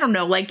mean, I don't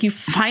know, like, you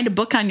find a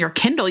book on your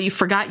Kindle you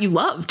forgot you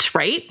loved,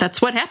 right?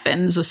 That's what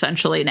happens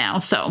essentially now.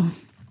 So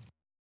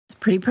it's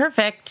pretty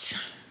perfect.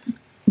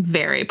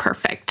 Very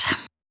perfect.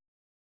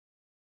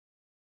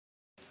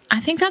 I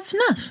think that's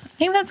enough. I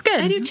think that's good.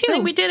 I do too. I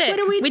think we did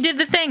it. We did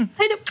the thing.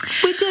 We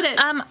did it.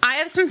 I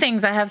have some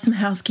things. I have some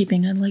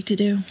housekeeping I'd like to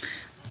do.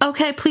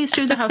 Okay, please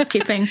do the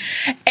housekeeping.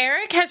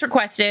 Eric has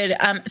requested,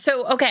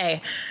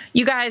 okay,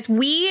 you guys,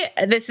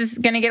 this is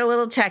going to get a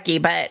little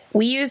techie, but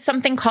we use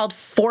something called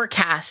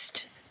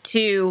Forecast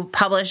to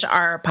publish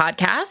our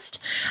podcast.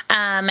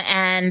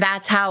 And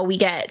that's how we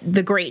get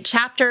the great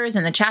chapters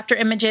and the chapter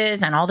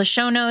images and all the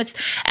show notes,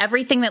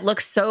 everything that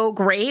looks so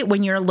great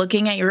when you're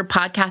looking at your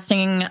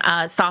podcasting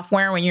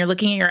software, when you're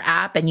looking at your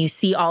app and you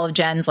see all of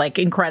Jen's, like,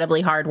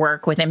 incredibly hard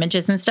work with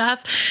images and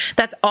stuff.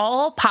 That's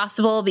all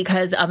possible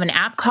because of an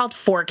app called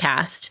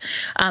Forecast,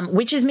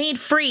 which is made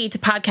free to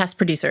podcast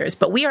producers.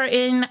 But we are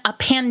in a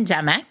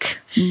pandemic,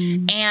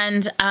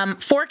 and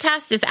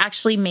Forecast is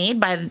actually made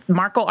by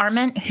Marco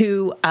Arment,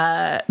 who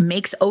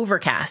makes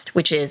Overcast,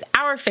 which is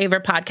our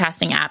favorite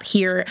podcasting app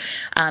here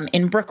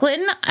in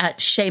Brooklyn at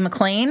Shea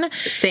McLean.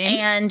 Same.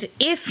 And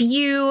if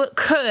you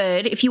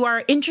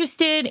are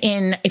interested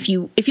in, if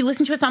you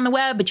listen to us on the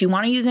web, but you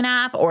want to use an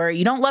app, or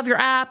you don't love your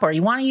app, or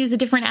you want to use a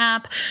different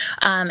app,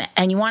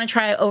 and you want to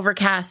try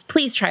Overcast,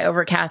 please try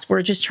Overcast.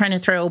 We're just trying to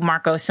throw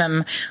Marco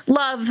some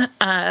love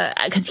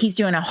because he's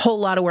doing a whole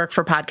lot of work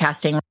for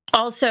podcasting.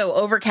 Also,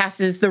 Overcast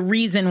is the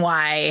reason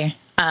why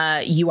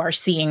you are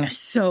seeing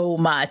so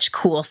much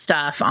cool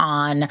stuff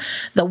on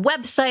the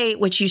website,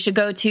 which you should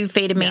go to,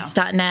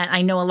 fateofmates.net.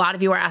 I know a lot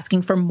of you are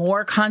asking for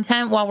more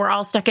content while we're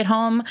all stuck at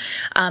home.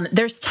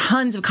 There's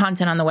tons of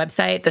content on the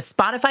website. The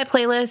Spotify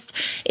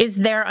playlist is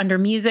there under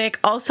music.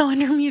 Also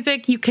under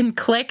music, you can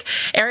click.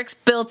 Eric's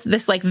built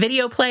this like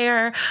video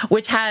player,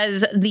 which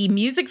has the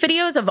music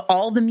videos of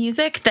all the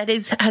music that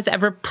has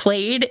ever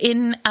played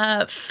in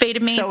Fate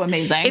of Mates. So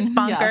amazing. It's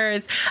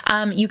bonkers.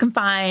 Yeah. You can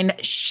find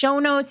show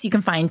notes. You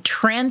can find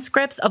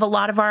transcripts of a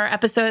lot of our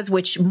episodes,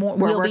 which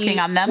we're working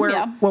on them.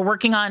 We're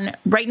working on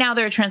right now.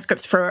 There are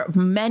transcripts for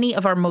many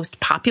of our most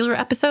popular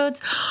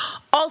episodes.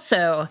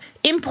 Also,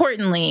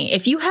 importantly,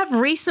 if you have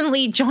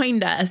recently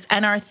joined us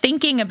and are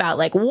thinking about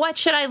like, what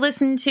should I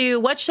listen to?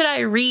 What should I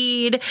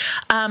read?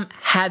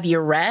 Have you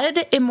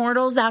read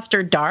Immortals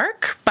After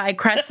Dark by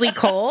Cressley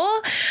Cole?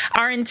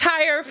 Our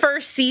entire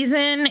first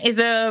season is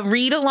a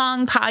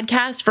read-along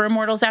podcast for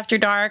Immortals After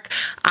Dark.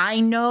 I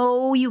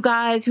know you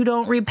guys who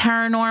don't read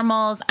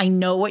paranormals. I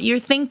know what you're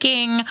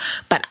thinking,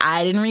 but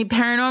I didn't read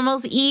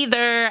paranormals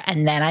either.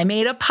 And then I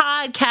made a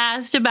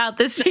podcast about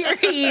the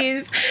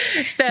series.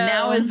 So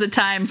now is the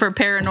time for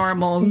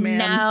paranormals, man.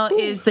 Now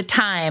is the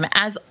time.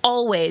 As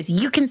always,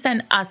 you can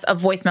send us a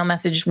voicemail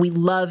message. We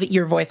love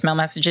your voicemail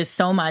messages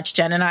so much.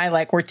 Jen and I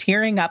were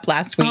tearing up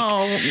last week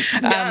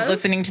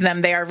listening to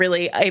them. They are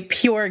really a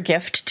pure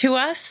gift to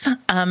us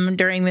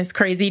during this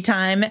crazy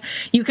time.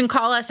 You can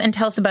call us and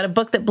tell us about a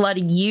book that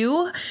blooded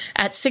you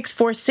at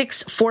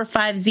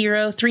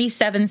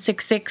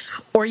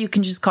 646-450-3766, or you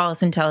can just call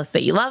us and tell us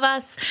that you love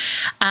us.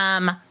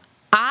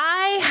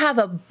 I have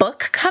a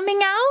book coming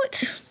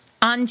out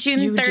on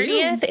June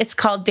 30th. It's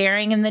called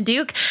Daring in the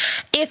Duke.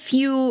 If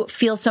you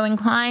feel so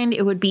inclined,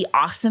 it would be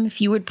awesome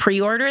if you would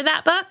pre-order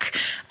that book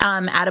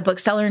at a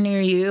bookseller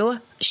near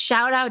you.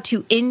 Shout out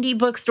to indie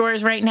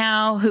bookstores right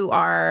now who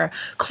are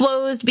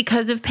closed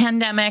because of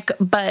pandemic,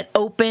 but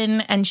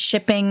open and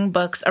shipping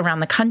books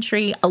around the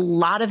country. A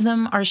lot of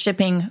them are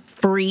shipping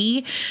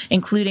free,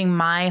 including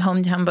my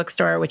hometown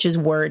bookstore, which is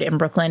Word in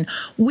Brooklyn.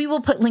 We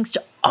will put links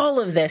to all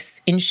of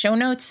this in show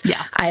notes.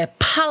 Yeah. I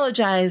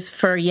apologize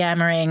for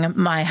yammering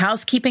my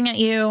housekeeping at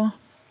you,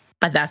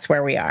 but that's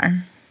where we are.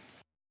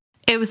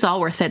 It was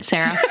all worth it,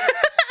 Sarah.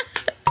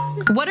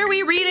 What are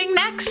we reading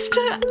next?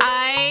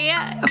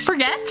 I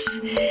forget.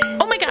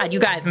 Oh my God, you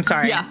guys, I'm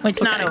sorry. Yeah,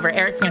 it's not over.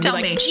 Eric's going to be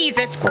like, me.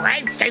 Jesus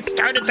Christ, I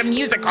started the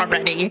music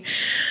already.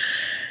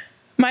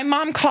 My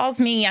mom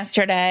calls me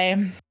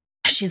yesterday.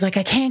 She's like,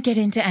 I can't get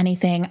into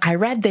anything. I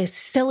read this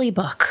silly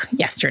book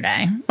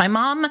yesterday. My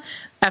mom,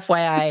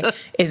 FYI,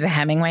 is a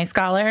Hemingway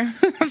scholar.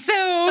 So,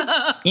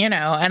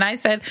 and I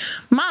said,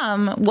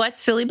 Mom, what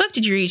silly book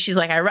did you read? She's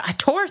like, I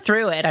tore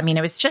through it. I mean,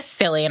 it was just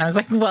silly. And I was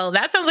like, well,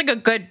 that sounds like a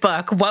good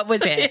book. What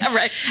was it? Yeah,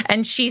 right.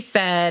 And she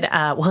said,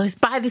 well, it was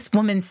by this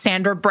woman,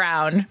 Sandra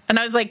Brown. And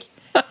I was like,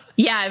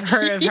 yeah, I've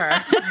heard of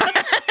her.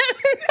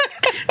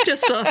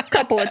 Just a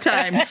couple of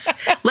times.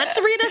 Let's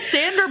read a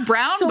Sandra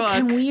Brown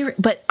book.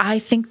 But I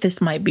think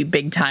this might be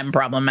big time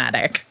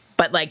problematic.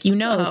 But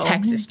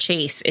Texas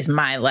Chase is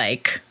my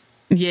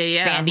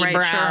Sandy right,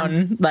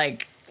 Brown, sure.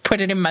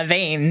 Put it in my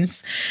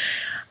veins.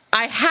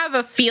 I have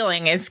a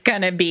feeling it's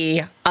going to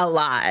be a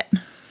lot.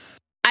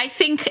 I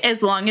think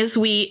as long as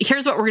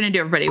here's what we're going to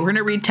do, everybody. We're going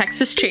to read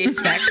Texas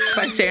Chase next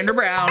by Sandra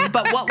Brown.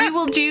 But what we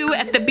will do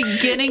at the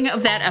beginning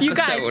of that episode. You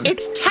guys,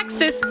 it's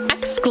Texas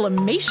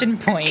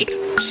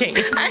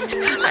Chase.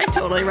 I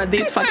totally read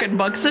these fucking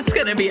books. It's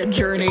going to be a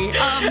journey.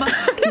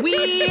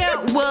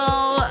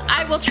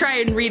 I will try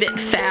and read it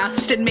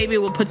fast, and maybe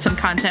we'll put some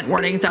content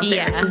warnings out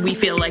there if we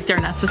feel like they're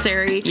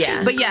necessary.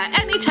 Yeah. But yeah,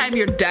 anytime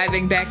you're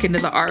diving back into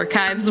the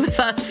archives with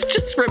us,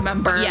 just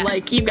remember,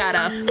 you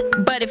gotta.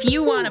 But if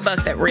you want a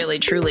book that really,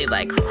 truly,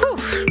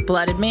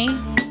 blooded me,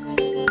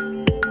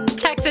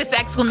 Texas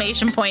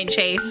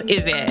Chase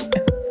is it.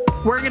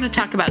 We're going to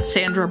talk about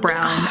Sandra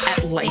Brown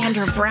at length.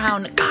 Sandra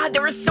Brown. God,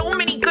 there were so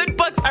many good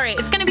books. All right,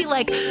 it's going to be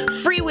like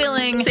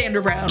Freewheeling,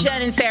 Sandra Brown,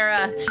 Jen and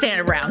Sarah,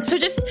 Sandra Brown. So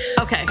just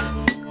okay.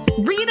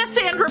 Read a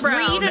Sandra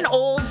Brown. Read an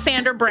old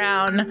Sandra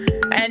Brown,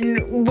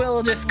 and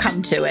we'll just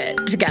come to it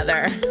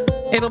together.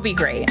 It'll be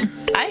great.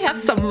 I have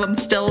some of them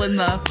still in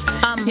the,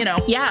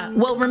 Yeah.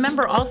 Well,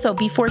 remember also,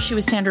 before she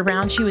was Sandra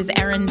Brown, she was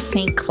Erin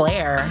St.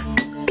 Clair,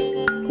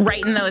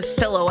 writing those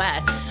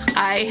silhouettes.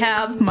 I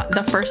have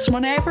the first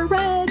one I ever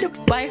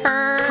read by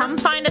her. Come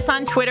find us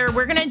on Twitter.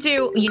 We're going to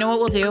do, you know what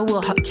we'll do?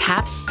 We'll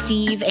tap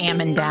Steve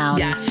Ammon down.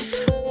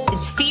 Yes.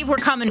 Steve, we're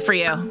coming for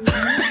you.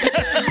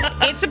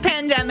 It's a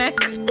pandemic.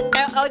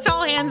 It's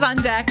all hands on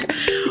deck.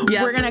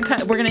 Yep.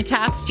 We're gonna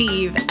tap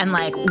Steve and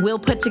we'll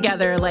put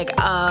together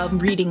a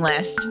reading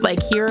list.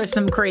 Here are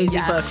some crazy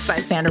books by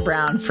Sandra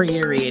Brown for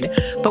you to read.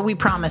 But we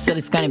promise that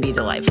it's going to be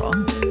delightful.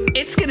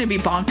 It's going to be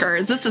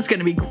bonkers. This is going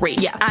to be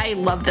great. Yeah, I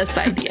love this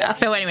idea.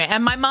 So anyway,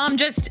 and my mom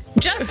just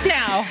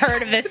now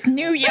heard of this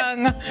new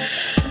young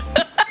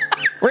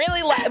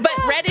Really, but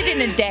read it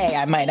in a day,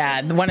 I might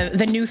add. One of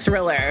the new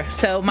thriller.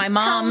 So my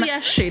mom, Hell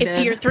yes, she if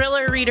did. you're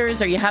thriller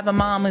readers or you have a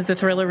mom who's a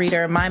thriller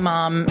reader, my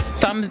mom,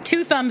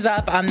 two thumbs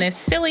up on this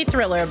silly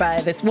thriller by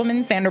this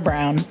woman, Sandra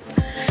Brown.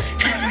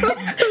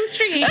 Who's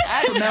she?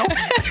 I don't know.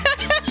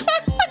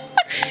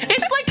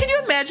 It's like, can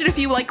you imagine if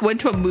you like went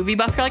to a movie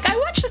buff? You're like, I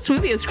watched this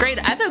movie. It was great.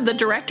 Either the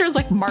director is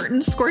like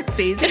Martin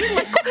Scorsese.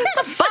 Like, what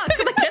the fuck?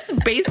 Like, that's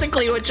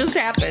basically what just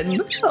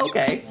happened.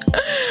 Okay.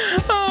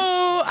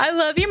 Oh, I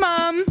love you,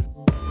 Mom.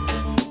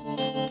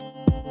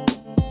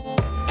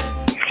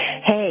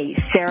 Hey,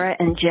 Sarah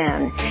and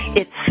Jen.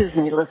 It's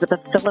Susan Elizabeth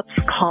Phillips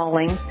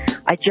calling.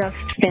 I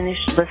just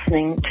finished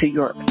listening to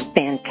your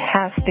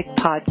fantastic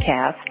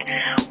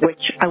podcast,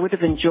 which I would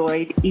have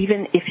enjoyed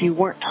even if you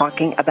weren't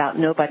talking about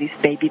Nobody's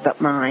Baby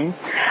But Mine.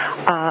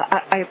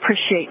 I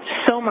appreciate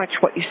so much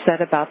what you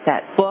said about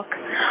that book.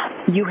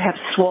 You have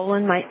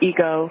swollen my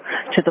ego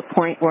to the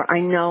point where I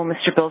know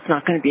Mr. Bill's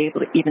not going to be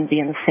able to even be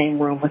in the same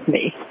room with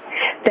me.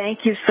 Thank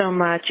you so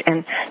much,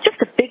 and just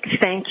a big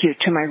thank you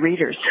to my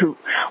readers who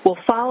will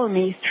follow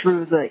me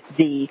through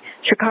the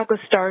Chicago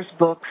Stars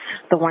books,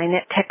 the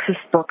Wynette, Texas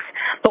books,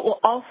 but will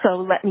also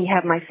let me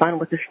have my fun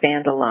with the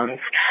standalones.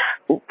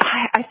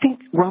 I think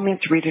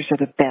romance readers are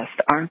the best,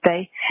 aren't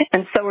they?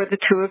 And so are the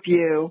two of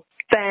you.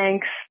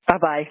 Thanks.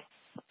 Bye-bye.